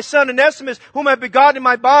thee for my son Onesimus, whom I have begotten in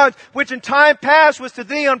my bonds, which in time past was to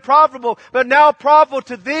thee unprofitable, but now profitable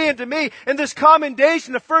to thee and to me. In this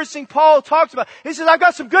commendation, the first thing Paul talks about, he says, I've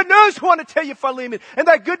got some good news I want to tell you, Philemon. And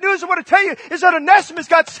that good news I want to tell you is that Onesimus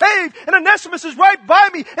got saved, and Onesimus is right by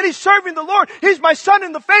me, and he's serving the Lord. He's my son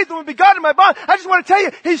in the faith, and was begotten in my bond. I just want to tell you,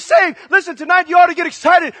 he's saved. Listen, tonight you ought to get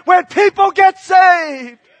excited when people get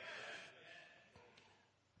saved.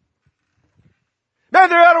 Man,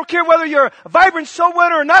 I don't care whether you're a vibrant soul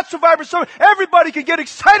winner or not so vibrant soul winner. Everybody can get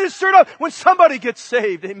excited, stirred up when somebody gets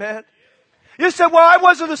saved. Amen. You said, well, I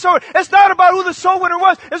wasn't the soul winner. It's not about who the soul winner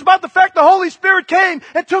was. It's about the fact the Holy Spirit came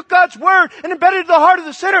and took God's word and embedded it in the heart of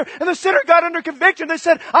the sinner. And the sinner got under conviction. They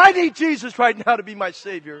said, I need Jesus right now to be my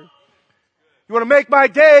Savior. You want to make my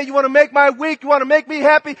day? You want to make my week? You want to make me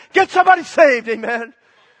happy? Get somebody saved. Amen.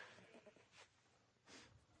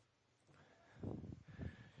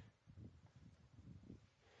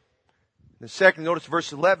 And second, notice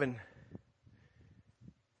verse 11.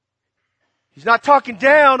 He's not talking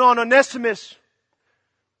down on Onesimus.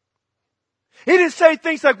 He didn't say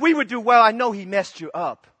things like we would do. Well, I know he messed you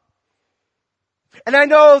up. And I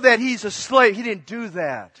know that he's a slave. He didn't do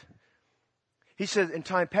that. He said, in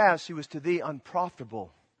time past, he was to thee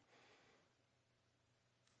unprofitable.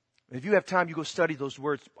 If you have time, you go study those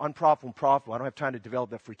words, unprofitable and profitable. I don't have time to develop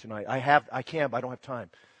that for you tonight. I can, but I don't have time.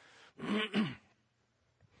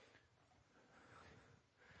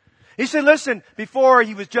 He said, listen, before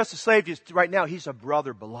he was just a slave, right now he's a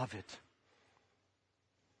brother beloved.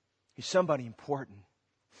 He's somebody important.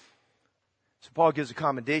 So Paul gives a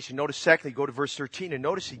commendation. Notice secondly, go to verse 13, and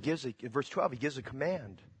notice in verse 12, he gives a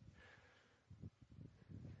command.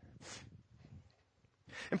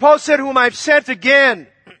 And Paul said, whom I have sent again,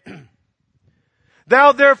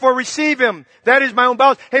 thou therefore receive him. That is my own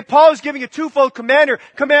bowels. Hey, Paul is giving a twofold command here.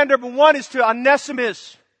 Command number one is to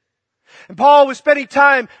Onesimus. And Paul was spending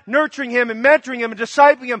time nurturing him and mentoring him and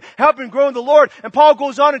discipling him, helping him grow in the Lord. And Paul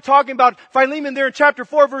goes on and talking about Philemon there in chapter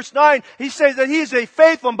 4, verse 9. He says that he is a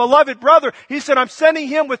faithful and beloved brother. He said, I'm sending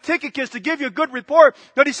him with Tychicus to give you a good report.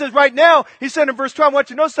 But he says right now, he said in verse 12, I want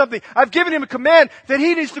you to know something. I've given him a command that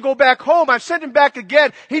he needs to go back home. I've sent him back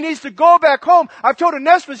again. He needs to go back home. I've told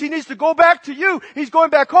Onesimus he needs to go back to you. He's going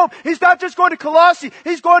back home. He's not just going to Colossae.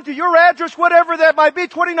 He's going to your address, whatever that might be,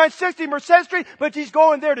 2960 Merced Street, but he's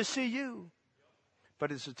going there to see you.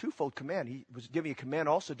 But it's a twofold command. He was giving a command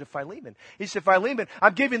also to Philemon. He said, Philemon,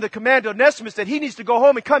 I'm giving the command to Onesimus that he needs to go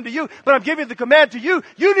home and come to you, but I'm giving the command to you.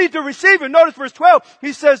 You need to receive him. Notice verse 12.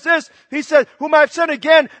 He says this. He says, whom I have sent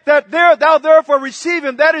again, that thou therefore receive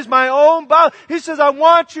him. That is my own bowels. He says, I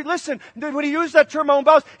want you, listen, when he used that term, my own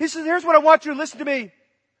bowels, he says, here's what I want you to listen to me.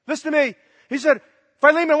 Listen to me. He said,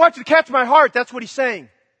 Philemon, I want you to catch my heart. That's what he's saying.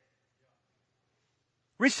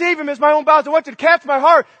 Receive him as my own bowels. I want you to capture my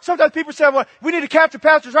heart. Sometimes people say, well, we need to capture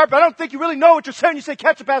pastor's heart, but I don't think you really know what you're saying. You say,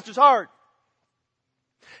 capture pastor's heart.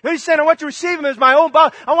 And he's saying, I want you to receive him as my own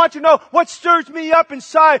bowels. I want you to know what stirs me up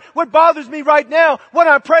inside, what bothers me right now, what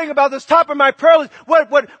I'm praying about, this top of my prayer list,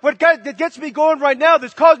 that gets me going right now,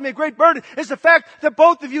 that's caused me a great burden, is the fact that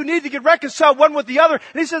both of you need to get reconciled one with the other.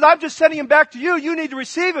 And he says, I'm just sending him back to you. You need to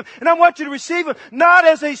receive him. And I want you to receive him not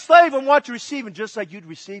as a slave. I want you to receive him just like you'd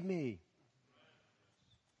receive me.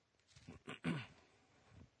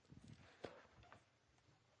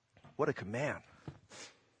 What a command.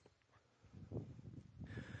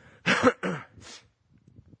 Then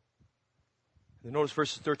notice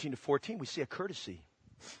verses 13 to 14, we see a courtesy.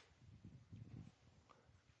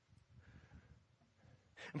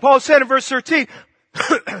 And Paul said in verse 13,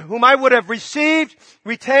 whom I would have received,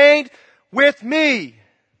 retained with me,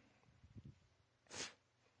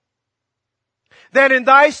 that in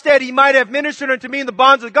thy stead he might have ministered unto me in the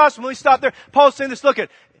bonds of the gospel. Let me stop there. Paul's saying this, look at,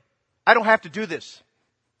 I don't have to do this.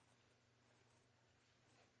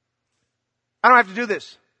 I don't have to do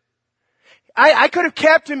this. I could have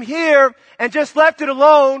kept him here and just left it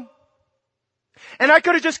alone. And I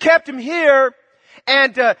could have just kept him here.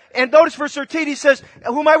 And notice verse 13, he says,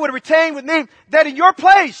 whom I would have retained with me, that in your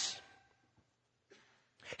place,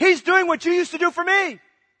 he's doing what you used to do for me.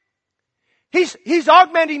 He's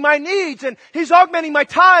augmenting my needs, and He's augmenting my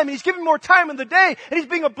time, and He's giving more time in the day, and He's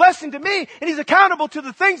being a blessing to me, and He's accountable to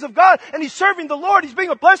the things of God, and He's serving the Lord. He's being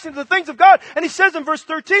a blessing to the things of God. And He says in verse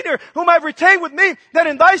 13 here, whom I've retained with me, that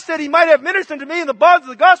in thy stead He might have ministered to me in the bonds of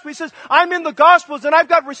the gospel. He says, I'm in the gospels, and I've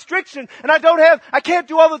got restriction, and I can't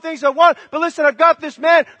do all the things I want, but listen, I've got this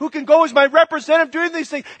man who can go as my representative doing these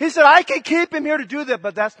things. He said, I can keep him here to do that,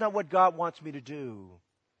 but that's not what God wants me to do.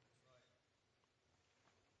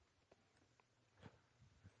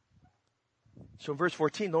 So in verse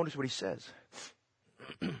 14, notice what he says.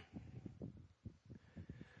 But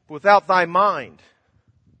without thy mind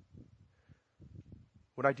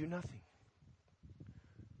would I do nothing.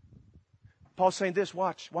 Paul's saying this,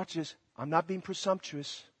 watch this. I'm not being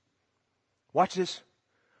presumptuous. Watch this.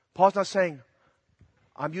 Paul's not saying,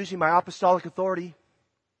 I'm using my apostolic authority.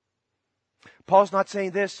 Paul's not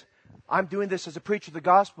saying this, I'm doing this as a preacher of the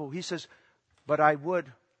gospel. He says, but I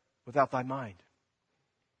would without thy mind.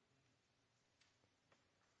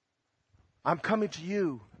 I'm coming to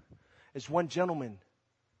you as one gentleman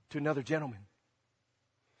to another gentleman.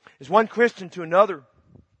 As one Christian to another.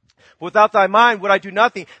 Without thy mind would I do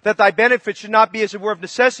nothing, that thy benefit should not be as it were of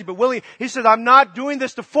necessity, but willingly. He says, I'm not doing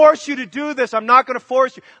this to force you to do this. I'm not going to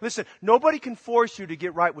force you. Listen, nobody can force you to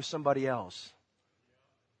get right with somebody else.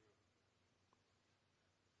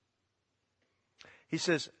 He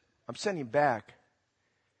says, I'm sending him back,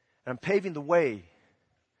 and I'm paving the way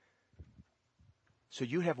so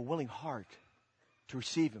you have a willing heart to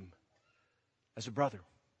receive him as a brother.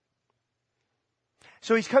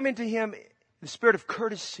 So he's coming to him in the spirit of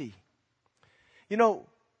courtesy. You know,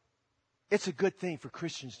 it's a good thing for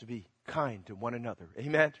Christians to be kind to one another.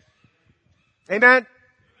 Amen? Amen?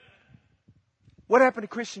 What happened to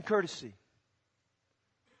Christian courtesy?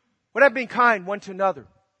 What happened to being kind one to another?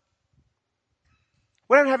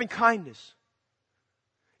 What happened to having kindness?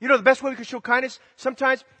 You know the best way we can show kindness?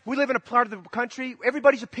 Sometimes we live in a part of the country,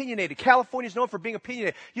 everybody's opinionated. California's known for being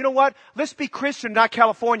opinionated. You know what? Let's be Christian, not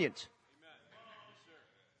Californians.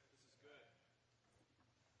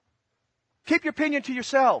 Keep your opinion to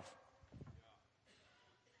yourself.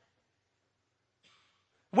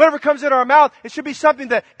 Whatever comes in our mouth, it should be something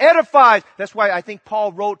that edifies. That's why I think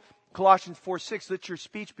Paul wrote Colossians 4:6, let your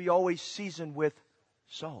speech be always seasoned with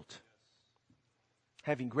salt,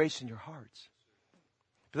 having grace in your hearts.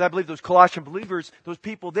 Because I believe those Colossian believers, those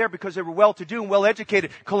people there, because they were well-to-do and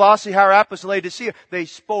well-educated, Colossae, Hierapolis, and Laodicea, they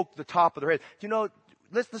spoke the top of their heads. You know,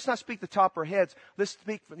 let's not speak the top of our heads. Let's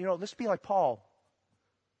speak, let's be like Paul.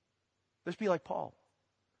 Let's be like Paul.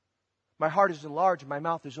 My heart is enlarged and my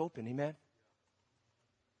mouth is open. Amen?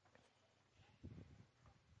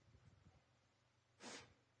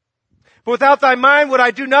 But without thy mind would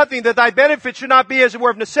I do nothing, that thy benefit should not be as it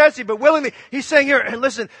were of necessity, but willingly. He's saying here, and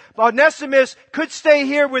listen, Onesimus could stay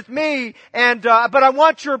here with me, and but I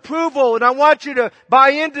want your approval, and I want you to buy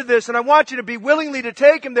into this, and I want you to be willingly to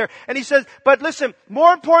take him there. And he says, but listen,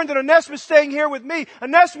 more important than Onesimus staying here with me,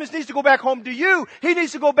 Onesimus needs to go back home to you. He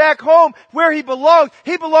needs to go back home where he belongs.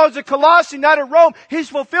 He belongs at Colossae, not at Rome. He's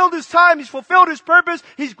fulfilled his time. He's fulfilled his purpose.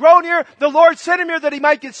 He's grown here. The Lord sent him here that he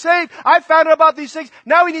might get saved. I found out about these things.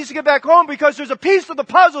 Now he needs to get back home because there's a piece of the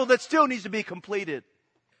puzzle that still needs to be completed.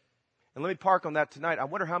 And let me park on that tonight. I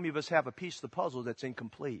wonder how many of us have a piece of the puzzle that's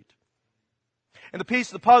incomplete. And the piece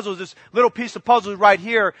of the puzzle is this little piece of puzzle right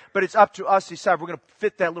here, but it's up to us to decide we're going to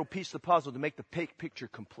fit that little piece of the puzzle to make the picture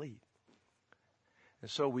complete.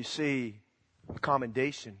 And so we see a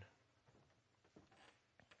commendation.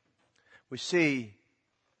 We see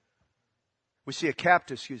a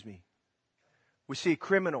captive, We see a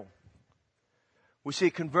criminal. We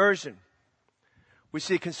see conversion. We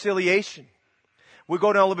see conciliation. We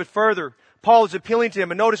go down a little bit further. Paul is appealing to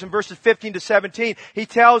him. And notice in verses 15 to 17, he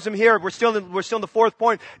tells him here, we're still in the fourth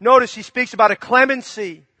point. Notice he speaks about a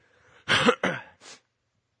clemency.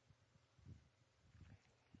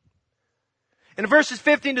 In verses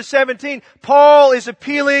 15 to 17, Paul is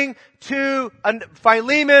appealing to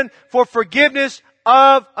Philemon for forgiveness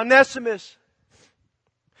of Onesimus.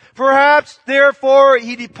 Perhaps, therefore,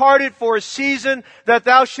 he departed for a season that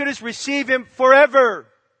thou shouldest receive him forever.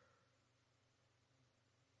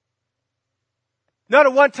 Not a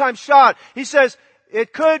one-time shot. He says,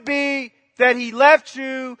 it could be that he left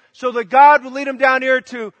you so that God would lead him down here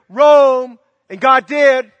to Rome, and God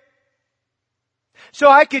did. So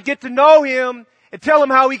I could get to know him, and tell him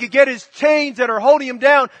how he could get his chains that are holding him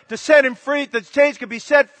down to set him free, that the chains could be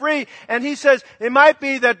set free. And he says, it might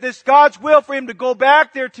be that this God's will for him to go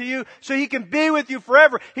back there to you so he can be with you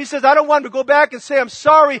forever. He says, I don't want him to go back and say, I'm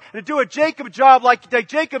sorry, and to do a Jacob job like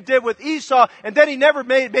Jacob did with Esau, and then he never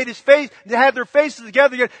made his face, they had their faces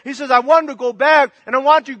together again. He says, I want him to go back, and I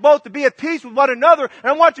want you both to be at peace with one another,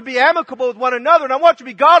 and I want you to be amicable with one another, and I want you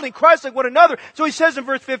to be godly and Christ like one another. So he says in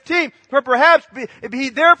verse 15, for perhaps if he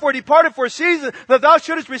therefore departed for a season, that thou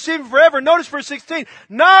shouldest receive him forever. Notice verse 16,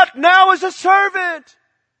 not now as a servant,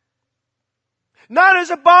 not as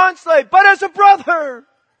a bondslave, but as a brother.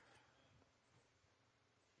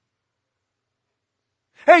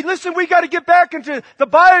 Hey, listen, we got to get back into the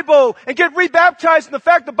Bible and get rebaptized in the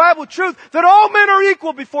fact, the Bible truth, that all men are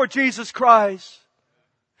equal before Jesus Christ.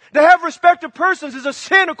 To have respect of persons is a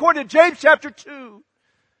sin according to James chapter 2.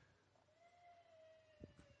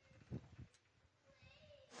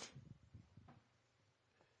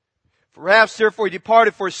 Perhaps therefore he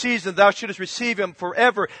departed for a season, thou shouldest receive him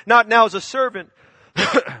forever, not now as a servant,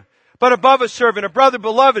 but above a servant, a brother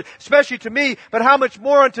beloved, especially to me, but how much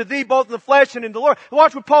more unto thee, both in the flesh and in the Lord.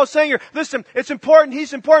 Watch what Paul's saying here. Listen, it's important,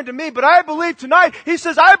 he's important to me, but I believe tonight, he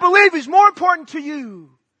says, I believe he's more important to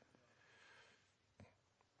you.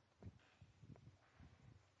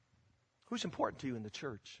 Who's important to you in the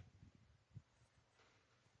church?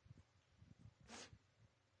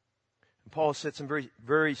 And Paul said something very,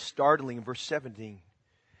 very startling in verse 17.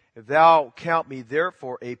 If thou count me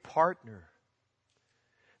therefore a partner.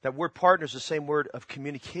 That word partner is the same word of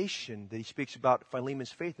communication that he speaks about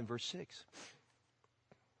Philemon's faith in verse 6.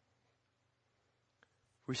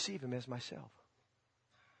 Receive him as myself.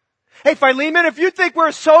 Hey Philemon, if you think we're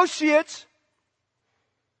associates,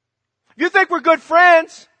 if you think we're good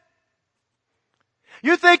friends,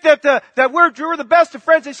 you think that we're the best of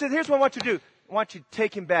friends, they said, here's what I want you to do. I want you to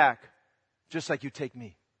take him back just like you take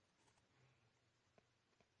me.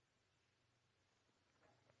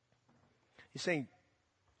 He's saying,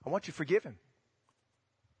 I want you to forgive him.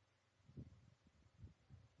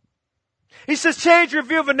 He says, change your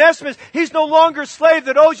view of Onesimus. He's no longer a slave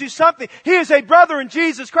that owes you something. He is a brother in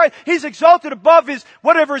Jesus Christ. He's exalted above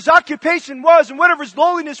whatever his occupation was and whatever his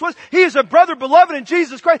lowliness was. He is a brother beloved in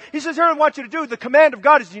Jesus Christ. He says, here I want you to do. The command of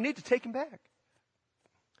God is you need to take him back.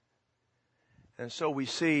 And so we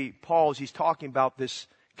see Paul, as he's talking about this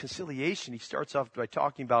conciliation, he starts off by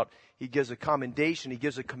talking about, he gives a commendation, he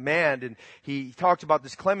gives a command, and he talks about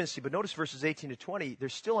this clemency. But notice verses 18 to 20,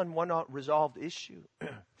 there's still an unresolved issue.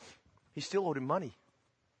 He still owed him money.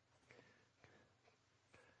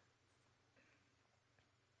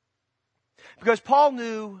 Because Paul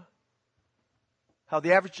knew how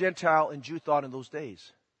the average Gentile and Jew thought in those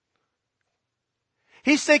days.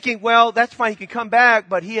 He's thinking, well, that's fine, he can come back,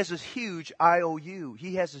 but he has this huge IOU.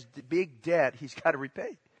 He has this big debt he's got to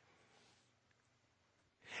repay.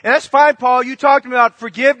 And that's fine, Paul. You talked about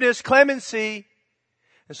forgiveness, clemency.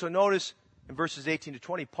 And so notice in verses 18 to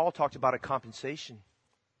 20, Paul talked about a compensation.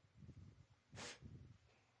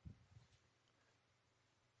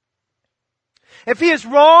 If he has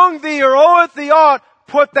wronged thee or oweth thee aught,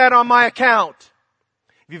 put that on my account.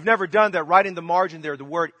 If you've never done that, write in the margin there the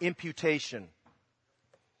word imputation.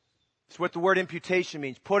 It's what the word imputation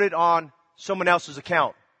means. Put it on someone else's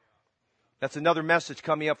account. That's another message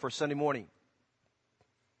coming up for Sunday morning.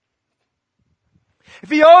 If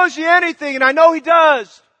he owes you anything, and I know he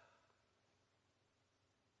does,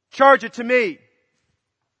 charge it to me.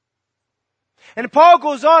 And Paul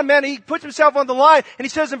goes on, man, he puts himself on the line, and he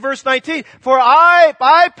says in verse 19, for I,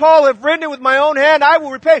 Paul, have written it with my own hand, I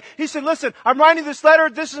will repay. He said, listen, I'm writing this letter,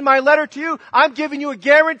 this is my letter to you, I'm giving you a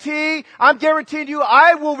guarantee, I'm guaranteeing you,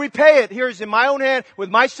 I will repay it. Here's in my own hand, with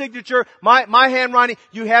my signature, my handwriting,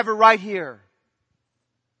 you have it right here.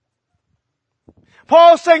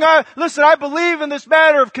 Paul's saying, listen, I believe in this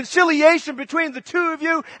matter of conciliation between the two of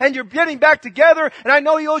you, and you're getting back together, and I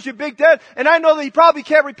know he owes you a big debt, and I know that he probably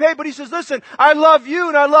can't repay, but he says, listen, I love you,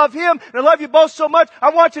 and I love him, and I love you both so much,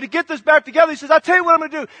 I want you to get this back together. He says, I'll tell you what I'm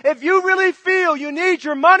going to do. If you really feel you need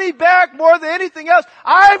your money back more than anything else,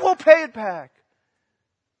 I will pay it back.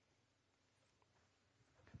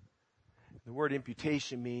 The word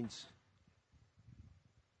imputation means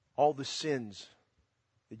all the sins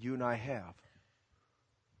that you and I have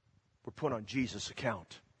were put on Jesus'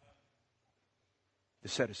 account to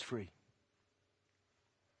set us free.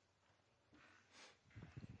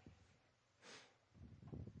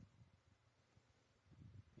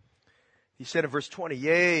 He said in verse 20,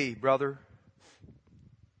 yea, brother,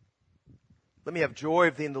 let me have joy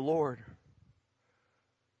of thee in the Lord.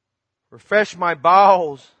 Refresh my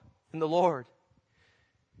bowels in the Lord.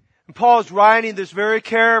 And Paul's writing this very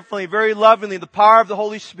carefully, very lovingly, the power of the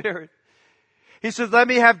Holy Spirit. He says, let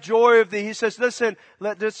me have joy of thee. He says, listen,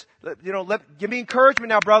 give me encouragement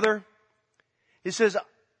now, brother. He says,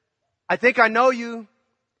 I think I know you.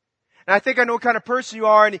 And I think I know what kind of person you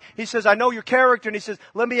are. And he says, I know your character. And he says,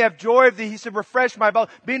 let me have joy of thee. He said, refresh my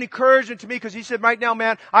body. Be an encouragement to me. Because he said, right now,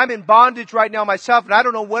 man, I'm in bondage right now myself. And I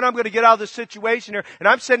don't know when I'm going to get out of this situation here. And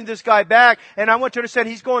I'm sending this guy back. And I want you to understand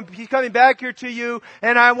he's coming back here to you.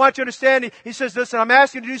 And I want you to understand, he says, listen, I'm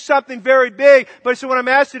asking you to do something very big. But he said, what I'm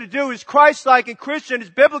asking you to do is Christ-like and Christian. It's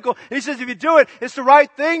biblical. And he says, if you do it, it's the right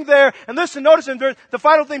thing there. And listen, notice in the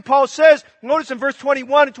final thing Paul says, notice in verse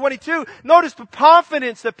 21 and 22, notice the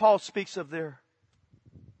confidence that Paul speaks of there.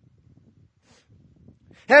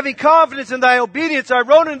 Having confidence in thy obedience, I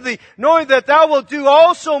wrote unto thee, knowing that thou wilt do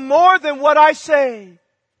also more than what I say.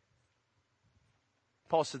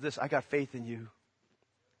 Paul said this, I got faith in you.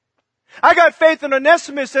 I got faith in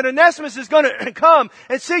Onesimus, and Onesimus is going to come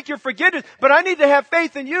and seek your forgiveness. But I need to have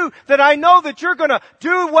faith in you that I know that you're going to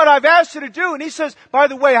do what I've asked you to do. And he says, by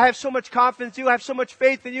the way, I have so much confidence in you. I have so much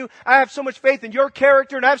faith in you. I have so much faith in your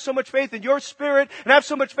character, and I have so much faith in your spirit, and I have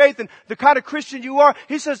so much faith in the kind of Christian you are.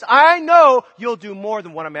 He says, I know you'll do more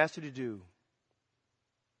than what I'm asking you to do.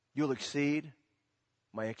 You'll exceed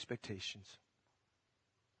my expectations.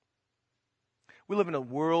 We live in a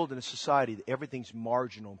world and a society that everything's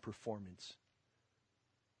marginal in performance.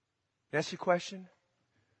 Can I ask you a question?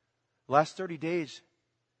 The last 30 days,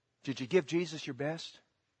 did you give Jesus your best?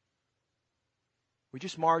 We're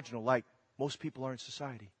just marginal like most people are in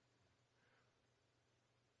society.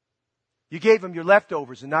 You gave him your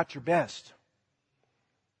leftovers and not your best.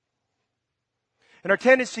 And our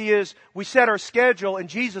tendency is we set our schedule and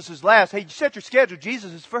Jesus is last. Hey, you set your schedule,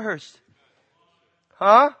 Jesus is first.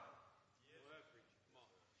 Huh?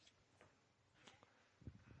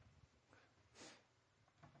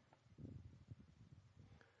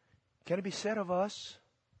 Can it be said of us?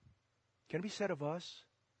 Can it be said of us?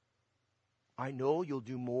 I know you'll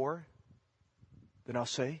do more than I'll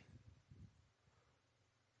say.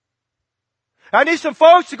 I need some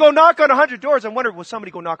folks to go knock on 100 doors. I wonder, will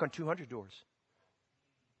somebody go knock on 200 doors?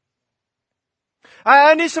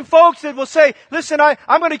 I need some folks that will say, listen,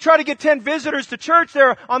 I'm going to try to get 10 visitors to church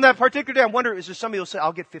there on that particular day. I wonder, is there somebody who will say,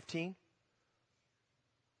 I'll get 15?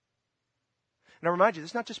 And I remind you, this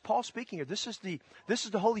is not just Paul speaking here. This is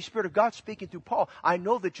the Holy Spirit of God speaking through Paul. I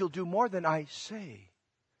know that you'll do more than I say.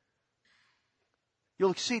 You'll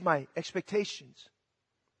exceed my expectations.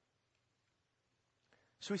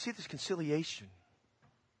 So we see this conciliation.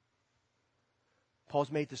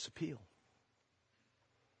 Paul's made this appeal.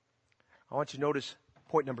 I want you to notice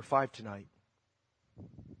point number 5 tonight.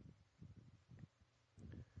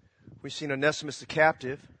 We've seen Onesimus the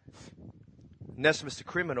captive, Onesimus the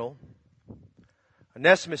criminal,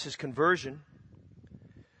 Onesimus his conversion,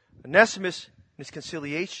 Onesimus his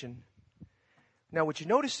conciliation. Now, would you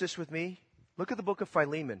notice this with me? Look at the book of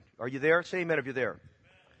Philemon. Are you there? Say amen if you're there.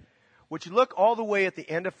 Would you look all the way at the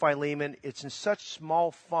end of Philemon? It's in such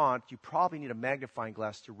small font, you probably need a magnifying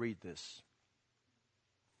glass to read this.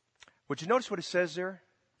 Would you notice what it says there?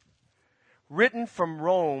 Written from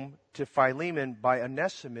Rome to Philemon by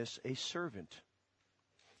Onesimus, a servant.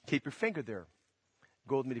 Keep your finger there.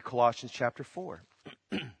 Go with me to Colossians chapter 4.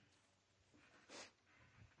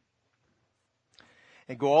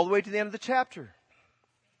 And go all the way to the end of the chapter.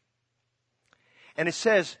 And it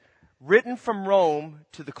says, written from Rome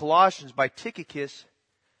to the Colossians by Tychicus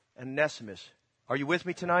and Onesimus. Are you with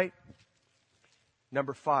me tonight?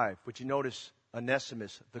 Number 5. Would you notice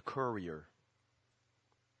Onesimus, the courier?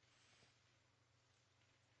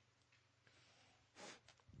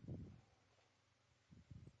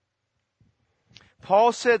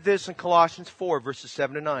 Paul said this in Colossians 4, verses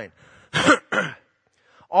 7 to 9.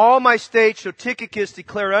 All my states shall Tychicus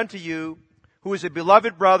declare unto you, who is a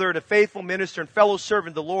beloved brother and a faithful minister and fellow servant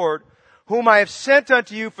of the Lord, whom I have sent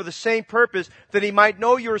unto you for the same purpose, that he might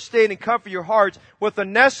know your estate and comfort your hearts. With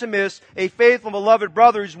Onesimus, a faithful and beloved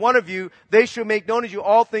brother, who's one of you, they shall make known to you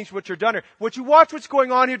all things which are done here. Would you watch what's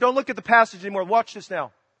going on here? Don't look at the passage anymore. Watch this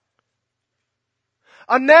now.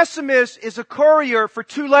 Onesimus is a courier for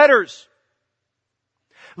 2 letters.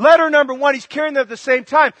 Letter number 1, he's carrying them at the same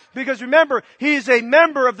time. Because remember, he is a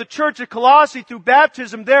member of the church at Colossae through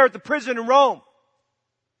baptism there at the prison in Rome.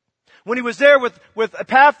 When he was there with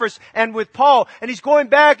Epaphras and with Paul, and he's going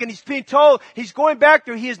back and he's being told he's going back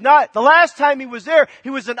there. He is not, the last time he was there, he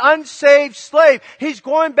was an unsaved slave. He's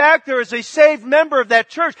going back there as a saved member of that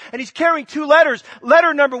church, and he's carrying 2 letters.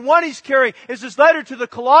 Letter number 1 he's carrying is this letter to the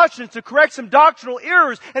Colossians to correct some doctrinal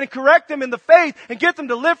errors and to correct them in the faith and get them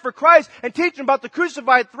to live for Christ and teach them about the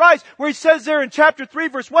crucified thrice, where he says there in chapter 3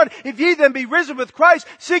 verse 1, if ye then be risen with Christ,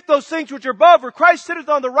 seek those things which are above, where Christ sitteth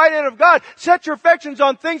on the right hand of God. Set your affections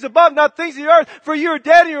on things above, not things of the earth, for you are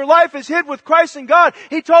dead and your life is hid with Christ in God.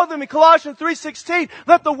 He told them in Colossians 3:16,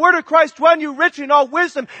 let the word of Christ dwell in you richly in all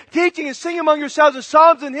wisdom, teaching and singing among yourselves in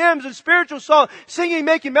psalms and hymns and spiritual songs, singing,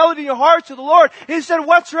 making melody in your hearts to the Lord. He said,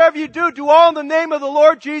 whatsoever you do all in the name of the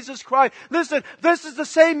Lord Jesus Christ. Listen, this is the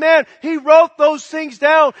same man. He wrote those things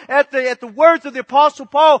down at the words of the Apostle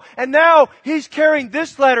Paul, and now he's carrying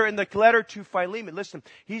this letter in the letter to Philemon. Listen,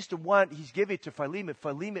 he's the one, he's giving it to Philemon.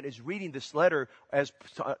 Philemon is reading this letter as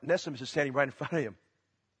Onesimus is standing right in front of him.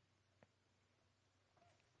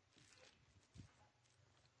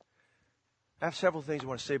 I have several things I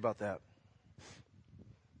want to say about that.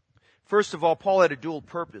 First of all, Paul had a dual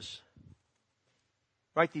purpose.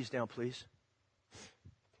 Write these down, please.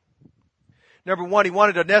 Number 1, he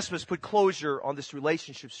wanted Onesimus to put closure on this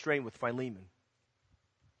relationship strain with Philemon.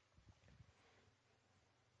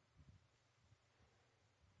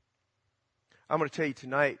 I'm going to tell you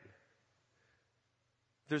tonight,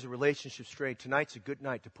 there's a relationship strain. Tonight's a good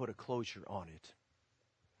night to put a closure on it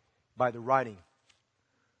by the writing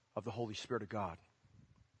of the Holy Spirit of God.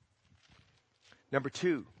 Number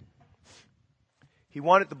 2, he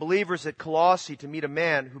wanted the believers at Colossae to meet a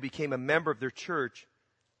man who became a member of their church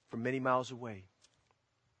from many miles away.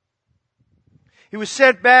 He was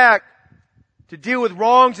sent back to deal with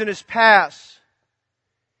wrongs in his past.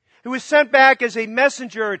 He was sent back as a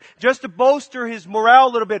messenger just to bolster his morale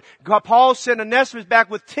a little bit. Paul sent Onesimus back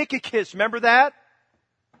with Tychicus. Remember that?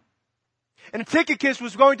 And Tychicus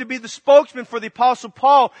was going to be the spokesman for the Apostle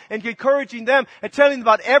Paul and encouraging them and telling them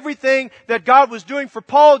about everything that God was doing for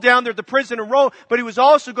Paul down there at the prison in Rome. But he was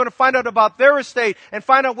also going to find out about their estate and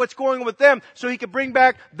find out what's going on with them so he could bring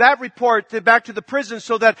back that report back to the prison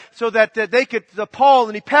so that they could, Paul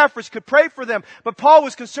and Epaphras could pray for them. But Paul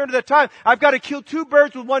was concerned at that time, I've got to kill 2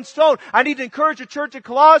 birds with 1 stone. I need to encourage the church at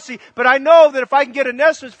Colossae, but I know that if I can get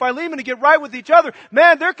Onesimus, Philemon to get right with each other,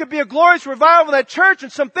 man, there could be a glorious revival in that church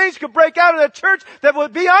and some things could break out of that church that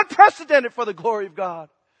would be unprecedented for the glory of God.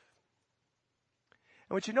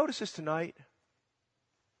 And what you notice is tonight,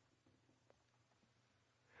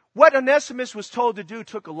 what Onesimus was told to do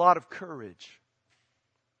took a lot of courage.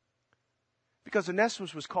 Because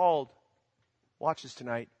Onesimus was called, watch this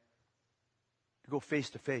tonight, to go face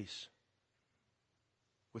to face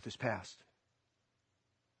with his past.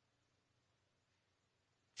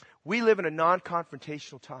 We live in a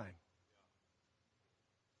non-confrontational time.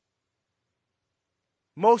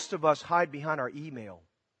 Most of us hide behind our email.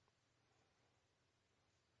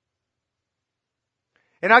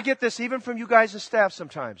 And I get this even from you guys and staff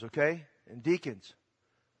sometimes, okay? And deacons.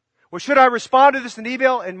 Well, should I respond to this in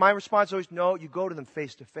email? And my response is always, no, you go to them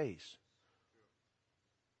face to face.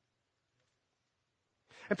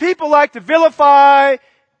 And people like to vilify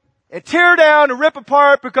and tear down and rip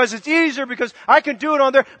apart because it's easier, because I can do it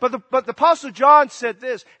on there. But the Apostle John said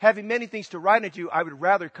this, having many things to write unto you, I would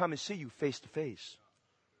rather come and see you face to face.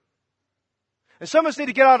 And some of us need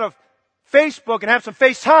to get out of Facebook and have some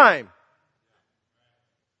FaceTime.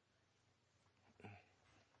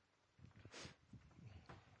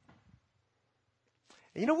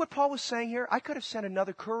 And you know what Paul was saying here? I could have sent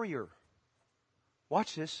another courier.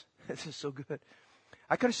 Watch this. This is so good.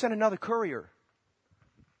 I could have sent another courier.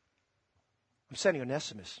 I'm sending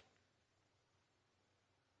Onesimus.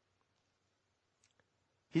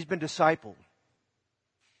 He's been discipled.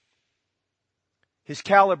 His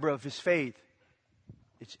caliber of his faith.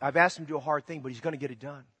 I've asked him to do a hard thing, but he's going to get it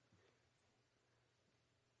done.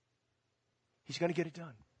 He's going to get it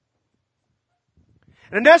done.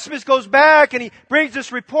 And Onesimus goes back and he brings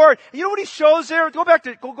this report. And you know what he shows there? Go back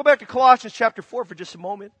to Colossians chapter 4 for just a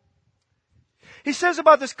moment. He says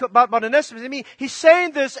about Onesimus, I mean, he's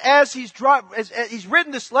saying this as he's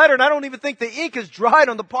written this letter, and I don't even think the ink is dried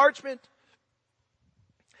on the parchment.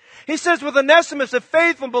 He says, with Onesimus, a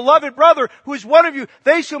faithful and beloved brother, who is one of you,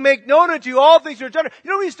 they shall make known unto you all things that are done.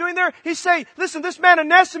 You know what he's doing there? He's saying, listen, this man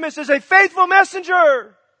Onesimus is a faithful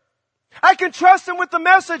messenger. I can trust him with the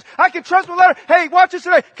message. I can trust him with the letter. Hey, watch this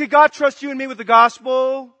today. Can God trust you and me with the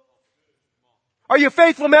gospel? Are you a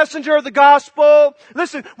faithful messenger of the gospel?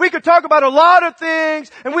 Listen, we could talk about a lot of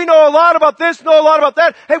things, and we know a lot about this, know a lot about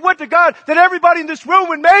that. Hey, what to God that everybody in this room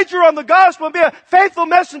would major on the gospel and be a faithful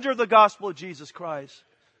messenger of the gospel of Jesus Christ.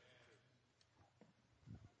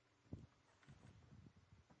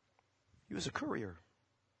 He was a courier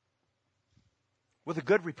with a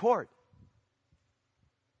good report,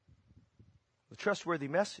 a trustworthy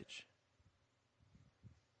message.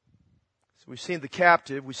 So we've seen the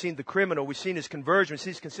captive, we've seen the criminal, we've seen his conversion, we've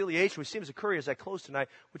seen his conciliation, we've seen him as a courier. As I close tonight,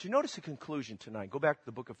 would you notice the conclusion tonight? Go back to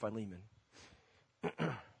the book of Philemon.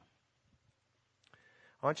 I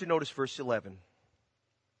want you to notice verse 11.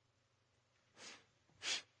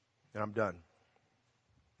 And I'm done.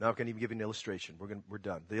 Now I can even give you an illustration. We're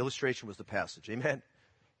done. The illustration was the passage. Amen?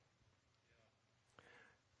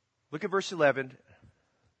 Look at verse 11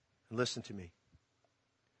 and listen to me.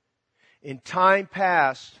 In time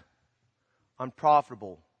past,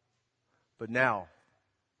 unprofitable, but now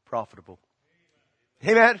profitable.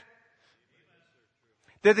 Amen?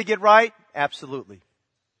 Did they get right? Absolutely.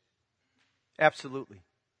 Absolutely.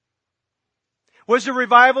 Was there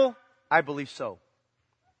revival? I believe so.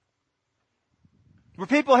 Were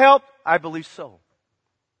people helped? I believe so.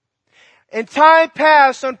 In time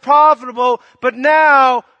past, unprofitable, but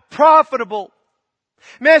now profitable.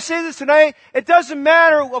 May I say this tonight? It doesn't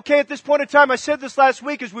matter, okay, at this point in time, I said this last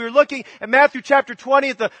week as we were looking at Matthew chapter 20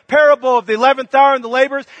 at the parable of the 11th hour and the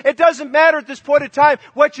laborers. It doesn't matter at this point in time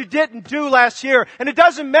what you didn't do last year. And it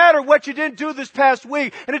doesn't matter what you didn't do this past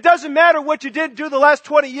week. And it doesn't matter what you didn't do the last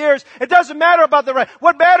 20 years. It doesn't matter about the right.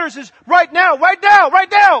 What matters is right now, right now, right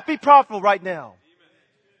now. Be profitable right now.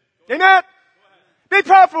 Amen? Be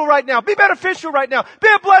profitable right now. Be beneficial right now. Be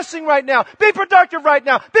a blessing right now. Be productive right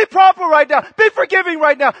now. Be profitable right now. Be forgiving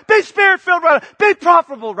right now. Be spirit-filled right now. Be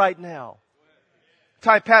profitable right now.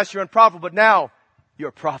 Time past, you're unprofitable, but now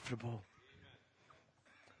you're profitable.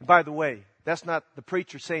 And by the way, that's not the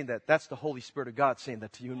preacher saying that. That's the Holy Spirit of God saying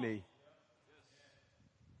that to you and me.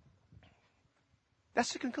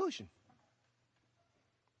 That's the conclusion.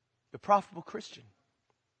 The profitable Christian.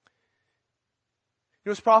 You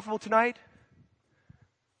know what's profitable tonight?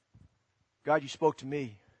 God, you spoke to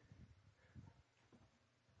me.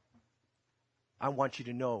 I want you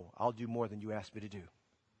to know I'll do more than you asked me to do.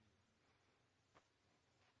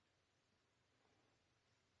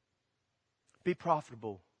 Be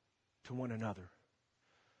profitable to one another.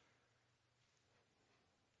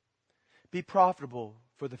 Be profitable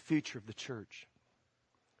for the future of the church.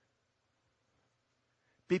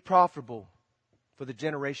 Be profitable for the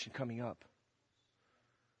generation coming up.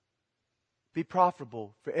 Be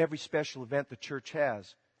profitable for every special event the church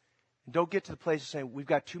has. And don't get to the place of saying, we've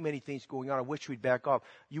got too many things going on. I wish we'd back off.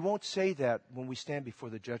 You won't say that when we stand before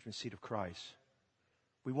the judgment seat of Christ.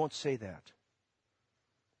 We won't say that.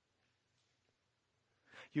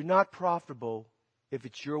 You're not profitable if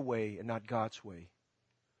it's your way and not God's way.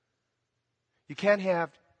 You can't have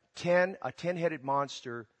a 10-headed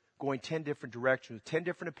monster going 10 different directions, 10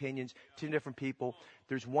 different opinions, 10 different people.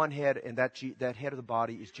 There's one head, and that head of the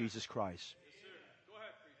body is Jesus Christ.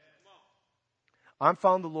 I'm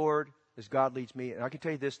following the Lord as God leads me. And I can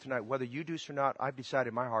tell you this tonight, whether you do this or not, I've decided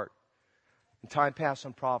in my heart, in time past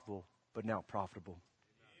unprofitable, but now profitable.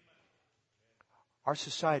 Our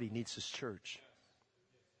society needs this church.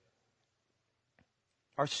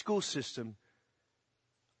 Our school system,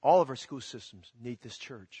 all of our school systems need this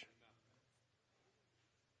church.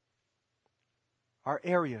 Our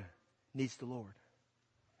area needs the Lord.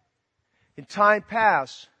 In time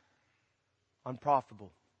past,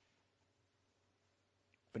 unprofitable,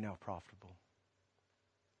 but now profitable.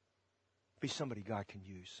 Be somebody God can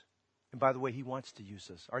use. And by the way, He wants to use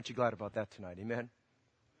us. Aren't you glad about that tonight? Amen?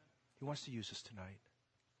 He wants to use us tonight.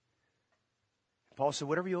 Paul said,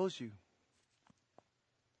 whatever He owes you,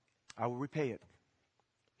 I will repay it.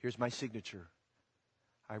 Here's my signature.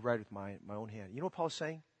 I write with my own hand. You know what Paul's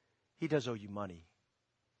saying? He does owe you money.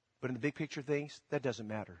 But in the big picture of things, that doesn't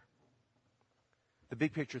matter. The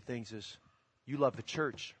big picture of things is you love the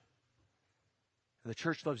church. And the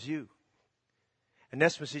church loves you.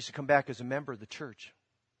 Onesimus needs to come back as a member of the church.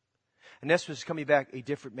 Onesimus is coming back a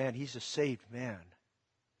different man. He's a saved man.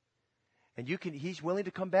 And he's willing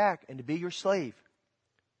to come back and to be your slave.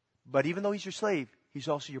 But even though he's your slave, he's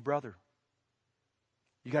also your brother.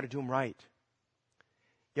 You got to do him right.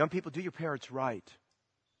 Young people, do your parents right.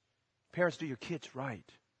 Parents, do your kids right.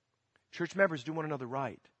 Church members, do one another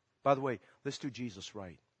right. By the way, let's do Jesus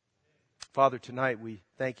right. Father, tonight we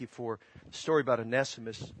thank you for the story about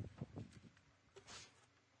Onesimus.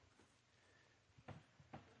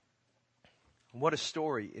 What a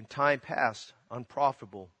story. In time past,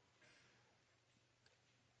 unprofitable,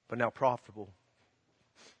 but now profitable.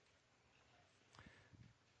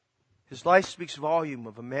 His life speaks volume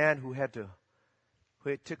of a man who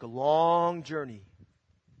took a long journey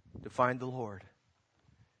to find the Lord.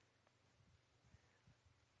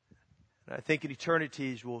 And I think in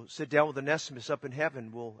eternities we'll sit down with Onesimus up in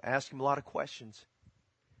heaven. We'll ask him a lot of questions.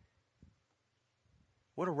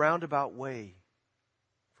 What a roundabout way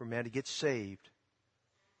for a man to get saved,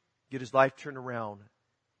 get his life turned around,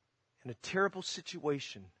 and a terrible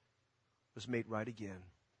situation was made right again.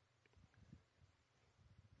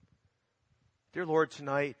 Dear Lord,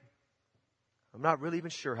 tonight, I'm not really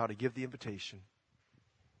even sure how to give the invitation.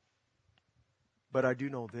 But I do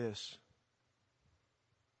know this,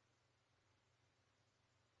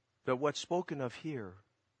 that what's spoken of here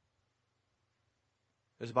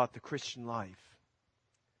is about the Christian life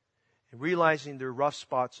and realizing there are rough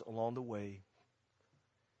spots along the way.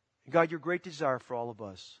 And God, your great desire for all of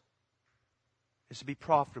us is to be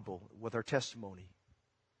profitable with our testimony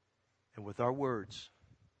and with our words,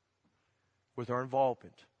 with our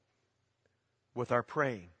involvement, with our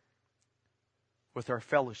praying, with our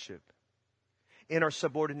fellowship, in our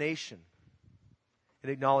subordination,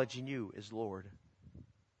 and acknowledging you as Lord.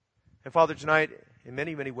 And Father, tonight, in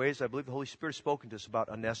many, many ways, I believe the Holy Spirit has spoken to us about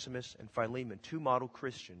Onesimus and Philemon, two model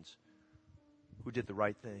Christians who did the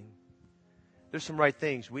right thing. There's some right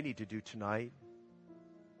things we need to do tonight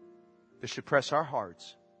that should press our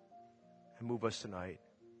hearts and move us tonight.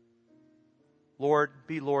 Lord,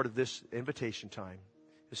 be Lord of this invitation time.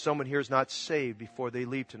 If someone here is not saved before they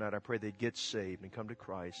leave tonight, I pray they'd get saved and come to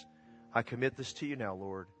Christ. I commit this to you now,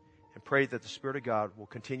 Lord, and pray that the Spirit of God will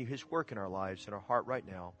continue His work in our lives, in our heart right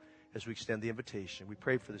now, as we extend the invitation. We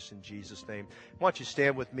pray for this in Jesus' name. I want you to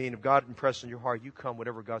stand with me, and if God impresses on your heart, you come,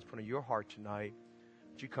 whatever God's put on your heart tonight.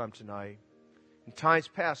 Would you come tonight? In times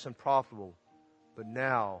past, unprofitable, but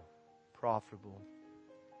now profitable.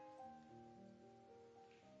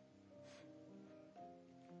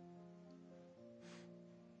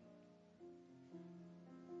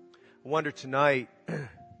 I wonder tonight,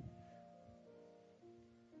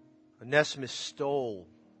 Onesimus stole.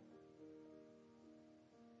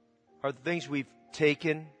 Are the things we've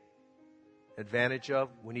taken advantage of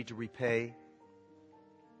we need to repay?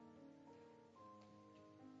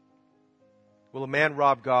 Will a man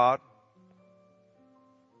rob God?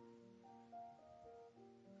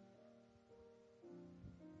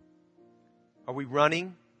 Are we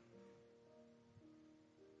running?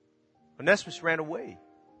 Onesimus ran away.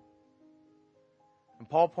 And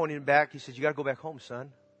Paul pointed him back. He says, you got to go back home, son.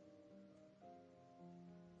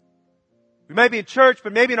 We may be in church,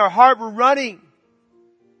 but maybe in our heart we're running.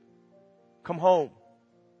 Come home.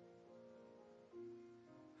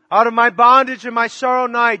 Out of my bondage and my sorrow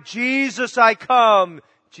night, Jesus, I come.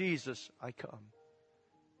 Jesus, I come.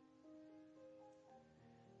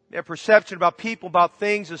 Their perception about people, about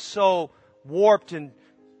things is so warped and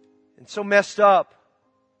so messed up.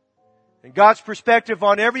 And God's perspective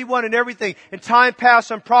on everyone and everything, in time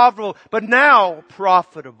past unprofitable, but now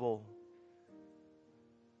profitable.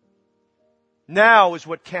 Now is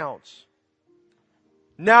what counts.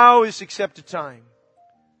 Now is accepted time.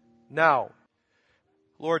 Now.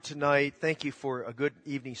 Lord, tonight, thank you for a good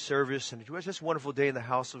evening service. And it was just a wonderful day in the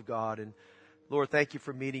house of God. And Lord, thank you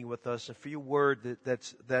for meeting with us and for your word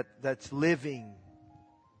that's living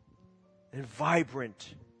and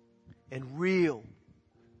vibrant and real.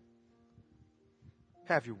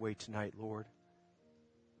 Have your way tonight, Lord.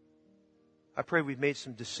 I pray we've made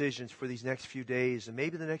some decisions for these next few days and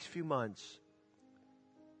maybe the next few months.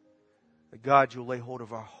 That God, you'll lay hold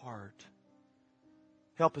of our heart.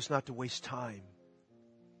 Help us not to waste time,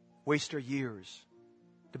 waste our years,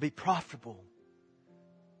 to be profitable,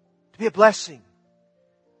 to be a blessing,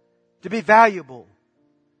 to be valuable,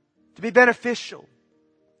 to be beneficial,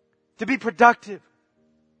 to be productive.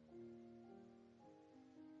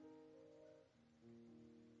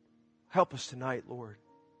 Help us tonight, Lord,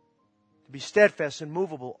 to be steadfast and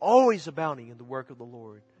movable, always abounding in the work of the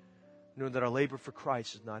Lord, knowing that our labor for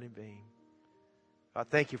Christ is not in vain. God,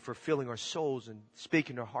 thank you for filling our souls and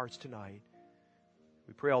speaking to our hearts tonight.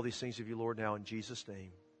 We pray all these things of you, Lord, now in Jesus'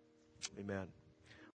 name. Amen.